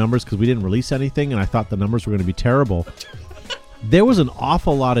looking at the numbers because we didn't release anything, and I thought the numbers were going to be terrible. There was an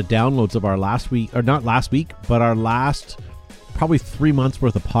awful lot of downloads of our last week, or not last week, but our last probably 3 months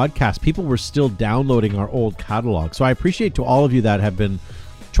worth of podcasts. People were still downloading our old catalog. So I appreciate to all of you that have been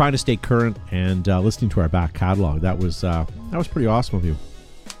trying to stay current and listening to our back catalog. That was pretty awesome of you.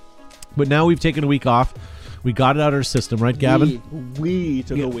 But now we've taken a week off. We got it out of our system, right, Gavin? We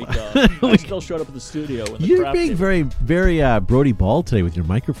took a week off. I still showed up at the studio. When the You're craft being table- very, very Brody Ball today with your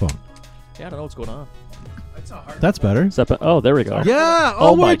microphone. Yeah, I don't know what's going on. That's better. Is that oh, there we go. Yeah.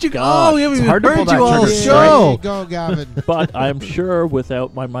 Oh my where'd you God. go? We haven't It's even hard to heard pull that you all trigger. There show. you go, Gavin. But I'm sure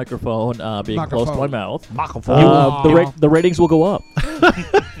without my microphone being close to my mouth, Microphone. the ratings will go up.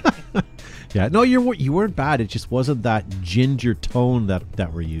 Yeah. No, you weren't bad. It just wasn't that ginger tone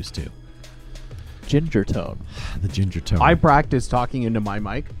that we're used to. Ginger tone. The ginger tone. I practiced talking into my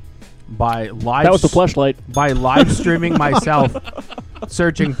mic by live. That was the fleshlight. By live streaming myself,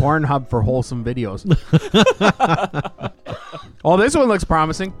 searching Pornhub for wholesome videos. Oh, this one looks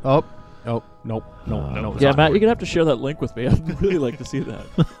promising. Oh, nope. No. Yeah, it's Matt, not. you're gonna have to share that link with me. I'd really like to see that.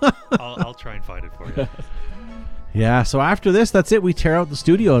 I'll try and find it for you. Yeah, so after this, that's it. We tear out the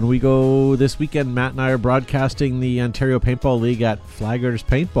studio and we go this weekend. Matt and I are broadcasting the Ontario Paintball League at Flaggers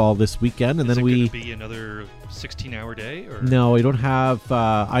Paintball this weekend, and Is then it we going to be another 16-hour day? Or? no, we don't have.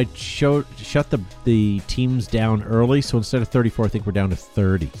 I shut the teams down early, so instead of 34, I think we're down to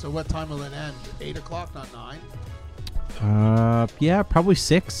 30. So what time will it end? 8 o'clock, not 9? Yeah, probably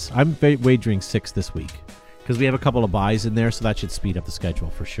 6. I'm wagering 6 this week because we have a couple of buys in there, so that should speed up the schedule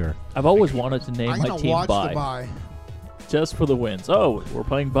for sure. I've always wanted to name I'm my going to team watch the bye bye. just for the wins. Oh, we're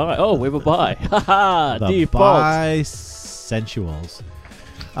playing bye. Oh, we have a bye. Haha, The default. Bisensuals.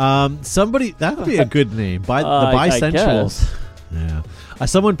 Somebody that would be a good name. The I Bisensuals. guess. Yeah.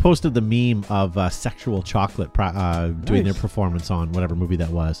 Someone posted the meme of Sexual Chocolate doing their Nice. performance on whatever movie that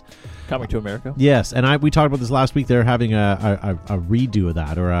was. Coming to America. Yes, and we talked about this last week. They're having a redo of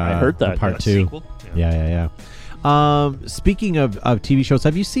that, or I heard that, a part yes. 2. Sequel? Yeah. Speaking of TV shows,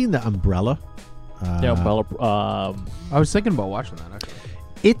 have you seen The Umbrella? Yeah, Umbrella. I was thinking about watching that actually.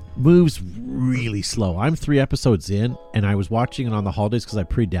 It moves really slow. I'm 3 episodes in, and I was watching it on the holidays because I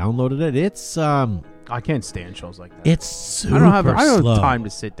pre-downloaded it. It's I can't stand shows like that. it's super I don't have slow. time to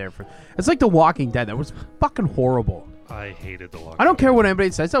sit there for. It's like The Walking Dead. That was fucking horrible. I hated The Walking I don't care Dead. what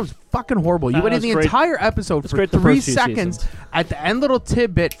anybody says. That was fucking horrible. You Nah, waited it's the great. entire episode It's for great the 3 first few seconds seasons. at the end, little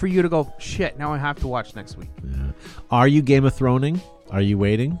tidbit for you to go, shit, now I have to watch next week. Yeah. Are you Game of Throning? Are you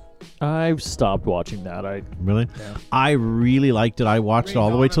waiting? I've stopped watching that. Really? Yeah. I really liked it. I watched it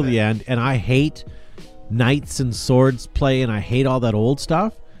all the way till the end, and I hate knights and swords play, and I hate all that old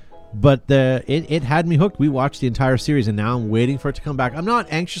stuff. But it had me hooked. We watched the entire series, and now I'm waiting for it to come back. I'm not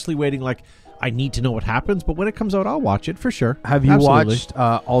anxiously waiting like I need to know what happens, but when it comes out, I'll watch it for sure. Have you Absolutely. watched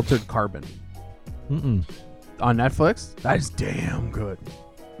Altered Carbon Mm-mm. on Netflix? That is damn good.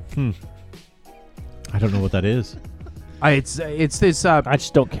 I don't know what that is. It's this I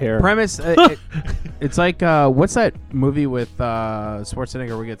just don't care. premise. It's like what's that movie with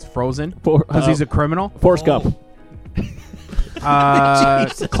Schwarzenegger where he gets frozen because he's a criminal? Forrest Gump.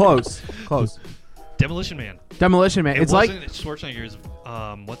 Close. Demolition Man. Demolition Man. It It's like wasn't Schwarzenegger's.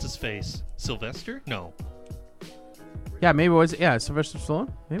 What's his face? Sylvester? No. maybe it was Sylvester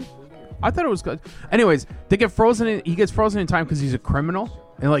Stallone. Maybe I thought it was good. Anyways, they get frozen. He gets frozen in time because he's a criminal.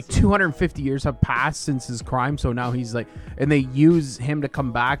 And like 250 years have passed since his crime, so now he's like, and they use him to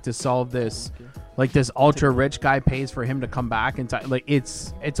come back to solve this. Like this ultra rich guy pays for him to come back in time. Like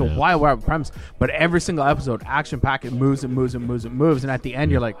it's a wild premise, but every single episode, action packed, it moves, and at the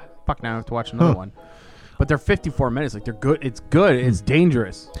end you're like, fuck, now I have to watch another one. But they're 54 minutes. Like they're good. It's good. It's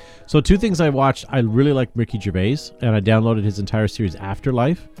dangerous. So 2 things I watched. I really like Ricky Gervais, and I downloaded his entire series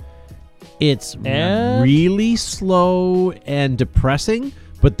Afterlife. It's And- really slow and depressing,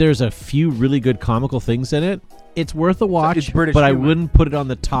 but there's a few really good comical things in it. It's worth a watch, it's British but I humor. wouldn't put it on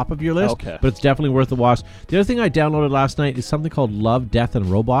the top of your list. Okay. But it's definitely worth a watch. The other thing I downloaded last night is something called Love, Death, and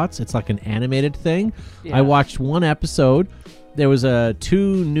Robots. It's like an animated thing. Yeah. I watched one episode. There was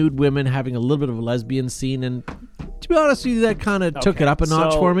two nude women having a little bit of a lesbian scene, and to be honest with you, that kind of took Okay, it up a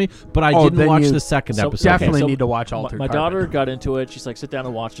notch so- for me. But I Oh, didn't then watch you- the second so episode. definitely so need to watch Altered My Carbon. daughter got into it. She's like, sit down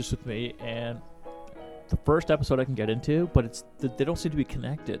and watch this with me. And the first episode I can get into, but they don't seem to be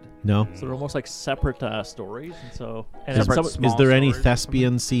connected. No. So they're almost like separate stories. And so, and Separate some, small Is there any stories.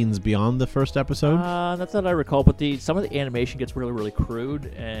 thespian scenes beyond the first episode? Not that I recall, but some of the animation gets really, really crude,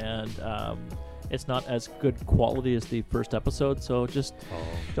 and it's not as good quality as the first episode. So just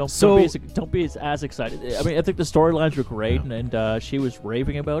don't be as excited. I mean, I think the storylines were great, and she was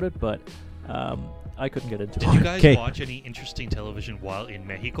raving about it, but I couldn't get into Did it. you guys 'Kay. watch any interesting television while in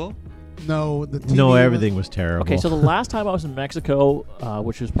Mexico? No, the TV No, everything was terrible. Okay, so the last time I was in Mexico,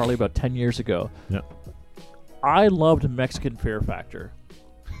 which was probably about 10 years ago, Yeah. I loved Mexican Fear Factor.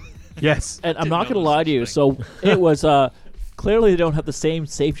 Yes. And I'm Didn't not going to know lie to you. such So it was clearly they don't have the same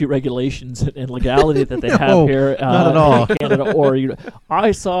safety regulations and legality that they No, have here not at all. in Canada. Or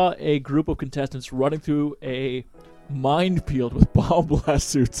I saw a group of contestants running through a minefield with bomb blast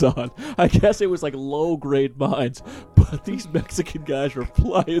suits on. I guess it was like low-grade mines, but these Mexican guys were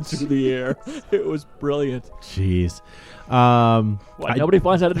flying through the air. It was brilliant. Jeez. What, nobody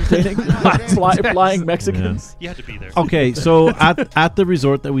finds that entertaining? Flying Mexicans? You had to be there. Okay, so at the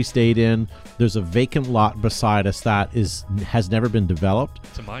resort that we stayed in, there's a vacant lot beside us that has never been developed,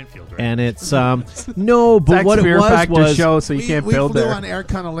 It's a minefield, right? and it's no, but Zach's what it Fear was Factor was show, so you can't we build flew there. on Air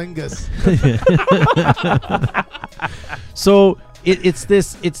Cunnilingus. so it's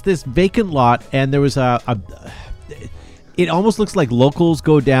this vacant lot, and there was it almost looks like locals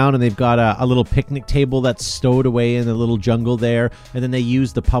go down and they've got a little picnic table that's stowed away in the little jungle there, and then they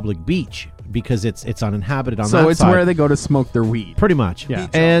use the public beach because it's uninhabited on that So it's side. where they go to smoke their weed. Pretty much. Yeah.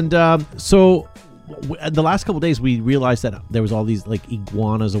 And so the last couple of days, we realized that there was all these like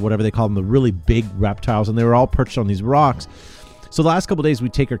iguanas or whatever they call them, the really big reptiles, and they were all perched on these rocks. So the last couple of days,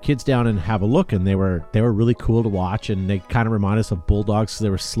 we'd take our kids down and have a look, and they were really cool to watch, and they kind of remind us of bulldogs because they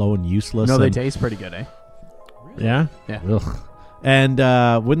were slow and useless. No, they and- taste pretty good, eh? Yeah? Yeah. Ugh. And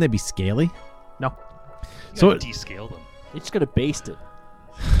wouldn't they be scaly? No. You so gotta descale them. You just got to baste it.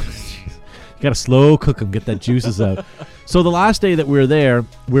 You gotta slow cook them, get that juices out. So the last day that we were there,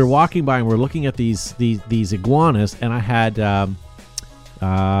 we were walking by and we're looking at these iguanas, and I had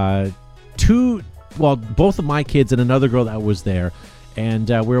both of my kids and another girl that was there, and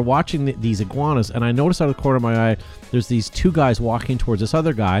we were watching these iguanas, and I noticed out of the corner of my eye, there's these two guys walking towards this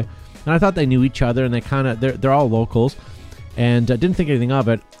other guy, and I thought they knew each other, and they're all locals, and didn't think anything of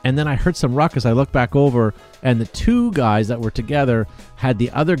it. And then I heard some ruckus. I looked back over, and the two guys that were together had the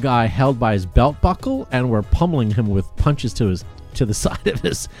other guy held by his belt buckle and were pummeling him with punches to the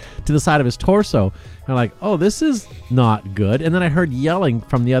side of his torso. And I'm like, oh, this is not good. And then I heard yelling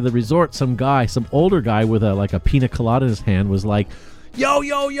from the other resort. Some older guy with a pina colada in his hand was like, yo,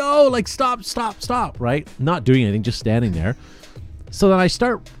 yo, yo, like stop, right? Not doing anything, just standing there. So then I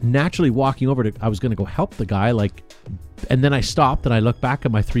start naturally walking over I was going to go help the guy, and then I stopped and I looked back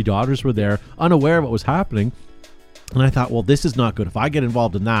and my three daughters were there, unaware of what was happening. And I thought, well, this is not good. If I get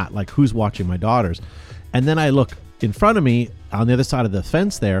involved in that, like, who's watching my daughters? And then I look in front of me on the other side of the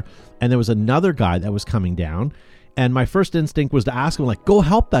fence there, and there was another guy that was coming down. And my first instinct was to ask him, like, go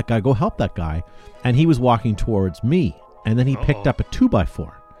help that guy. And he was walking towards me. And then he picked up a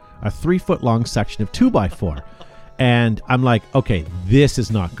 2x4, a 3-foot long section of 2x4. And I'm like, okay, this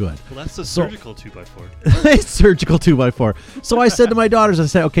is not good. Well, that's the surgical 2x4. It's surgical 2x4. So I said to my daughters, I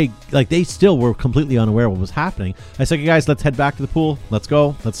said, okay, like they still were completely unaware of what was happening. I said, okay, guys, let's head back to the pool. Let's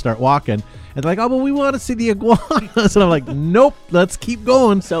go. Let's start walking. And they're like, oh, but we want to see the iguanas. And I'm like, nope, let's keep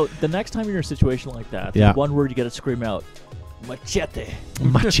going. So the next time you're in a situation like that, Yeah. there's one word you got to scream out: machete.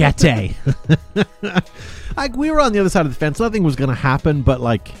 Machete. Like, we were on the other side of the fence. Nothing was going to happen, but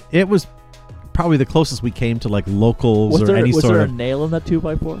like it was probably the closest we came to like locals Was or there any was sort there of. a nail in that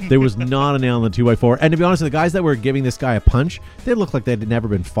 2x4? There was not a nail in the 2x4. And to be honest, the guys that were giving this guy a punch, they looked like they'd never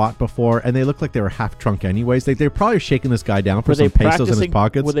been fought before, and they looked like they were half drunk anyways. They were probably shaking this guy down for some pesos in his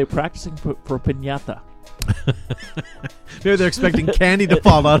pockets. Were they practicing for piñata? Maybe they're expecting candy to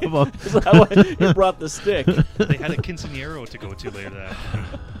fall out of them. Is that why you brought the stick? They had a quinceañero to go to later that afternoon.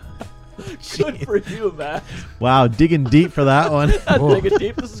 Good for you, Matt. Wow, digging deep for that one. Digging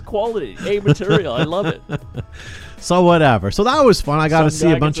deep. This is quality. A material. I love it. So whatever. So that was fun. I got to Some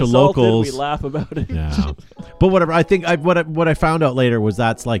see a guy bunch gets of assaulted, locals. We laugh about it. Yeah, but whatever. I think what I found out later was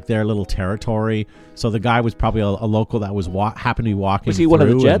that's like their little territory. So the guy was probably a local that was happened to be walking. Was he one of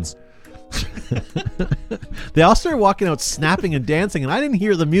the through Jets? They all started walking out, snapping and dancing, and I didn't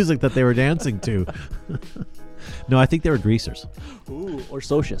hear the music that they were dancing to. No, I think they were greasers. Ooh, or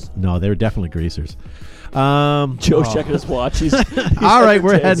socius. No, they were definitely greasers. Joe's checking his watch. He's all right,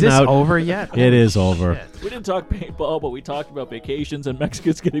 we're Is heading this out. over yet? It is over. We didn't talk paintball, but we talked about vacations and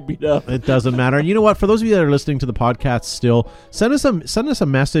Mexicans getting beat up. It doesn't matter. And you know what? For those of you that are listening to the podcast still, send us a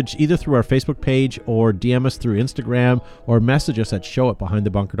message either through our Facebook page or DM us through Instagram or message us at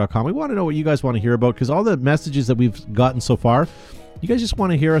show@behindthebunker.com. We want to know what you guys want to hear about because all the messages that we've gotten so far, you guys just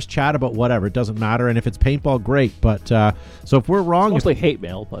want to hear us chat about whatever. It doesn't matter. And if it's paintball, great. But so if we're wrong, Mostly hate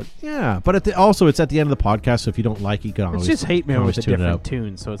mail, but yeah. But also, it's at the end of the podcast. So if you don't like it, you can always It's just hate mail always with a tune it different out.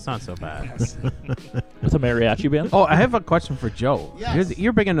 tune, so it's not so bad. with a mariachi band. Oh, I have a question for Joe. Yes.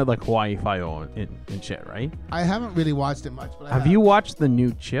 You're big into like Hawaii Five-0 and shit, right? I haven't really watched it much, but I Have you watched the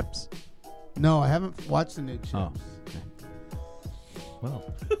new Chips? No, I haven't watched the new Chips. Oh.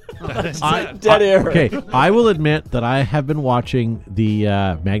 Well, Dead air. okay, I will admit that I have been watching the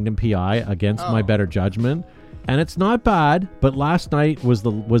Magnum PI against my better judgment, and it's not bad. But last night was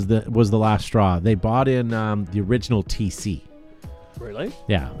the last straw. They bought in the original TC. Really?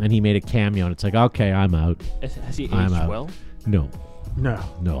 Yeah, and he made a cameo, and it's like, okay, I'm out. Has he I'm aged out. well? No.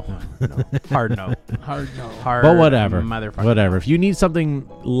 No. Hard no. Hard no. Hard But whatever, motherfucker. whatever. If you need something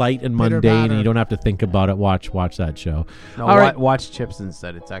light and Bitter mundane and batter. you don't have to think about it, watch that show. No, All right. watch Chips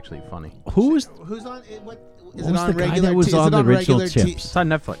instead. It's actually funny. Who's Who's on it? What is What it was on the guy regular? that was is it on the original regular Chips? It's on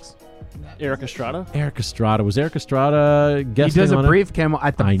Netflix. Eric Estrada? Eric Estrada? Was Eric Estrada He guesting does a on it? brief cameo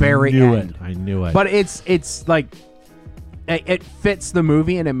at the I very knew end. it. I knew it. But it's like it fits the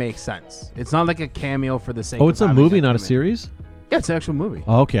movie and it makes sense. It's not like a cameo for the sake. oh, of it's a having movie, that not a come in. series. Yeah, it's an actual movie.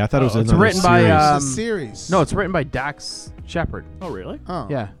 Oh, okay, I thought it was it's another written by, series. It's a Um, series. No, it's written by Dax Shepard. Oh, really? Oh,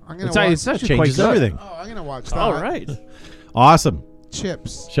 Yeah, I'm gonna it's watch. actually quite Changes good. everything. Oh, I'm gonna watch that. All right. Awesome.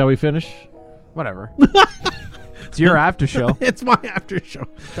 Chips. Shall we finish? Whatever. It's your after show. It's my after show.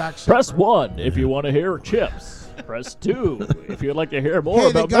 Dax Press Shepard. 1 if you want to hear Chips. Press 2 if you'd like to hear more Hey,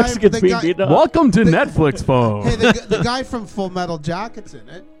 the about guy- Mexicans the being guy- beaten up. Welcome to Netflix, phone. Hey, the guy from Full Metal Jacket's in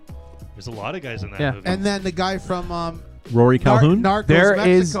it, There's a lot of guys in that Yeah. movie. and then the guy from Rory Calhoun. Narcos There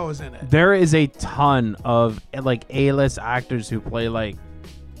Mexico is in it. There is a ton of like A-list actors who play like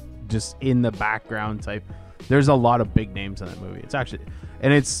just in the background type. There's a lot of big names in that movie. It's actually,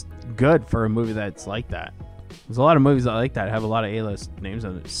 and it's good for a movie that's like that. There's a lot of movies that like that have a lot of A-list names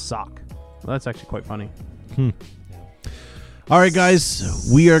in it. Suck. Well, that's actually quite funny. All right, guys,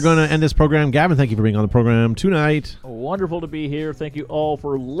 we are going to end this program. Gavin, thank you for being on the program tonight. Wonderful to be here. Thank you all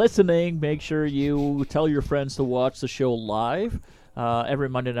for listening. Make sure you tell your friends to watch the show live every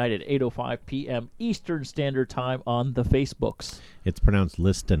Monday night at 8:05 p.m. Eastern Standard Time on the Facebooks. It's pronounced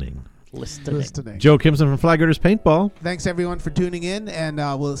listening. Listening. Joe Kimson from Flaggers Paintball. Thanks everyone for tuning in, and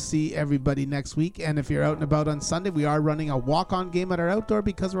we'll see everybody next week. And if you're out and about on Sunday, we are running a walk-on game at our outdoor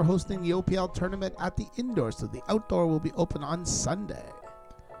because we're hosting the OPL tournament at the indoor. So the outdoor will be open on Sunday.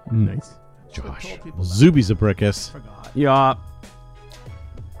 Nice. Josh. Zuby Zabrickus. Yeah.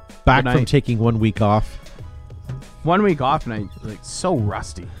 Back Good from night. taking 1 week off. 1 week off and I like so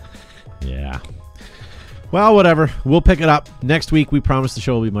rusty. Yeah. Well, whatever. We'll pick it up next week. We promise the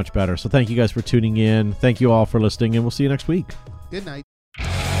show will be much better. So thank you guys for tuning in. Thank you all for listening, and we'll see you next week. Good night.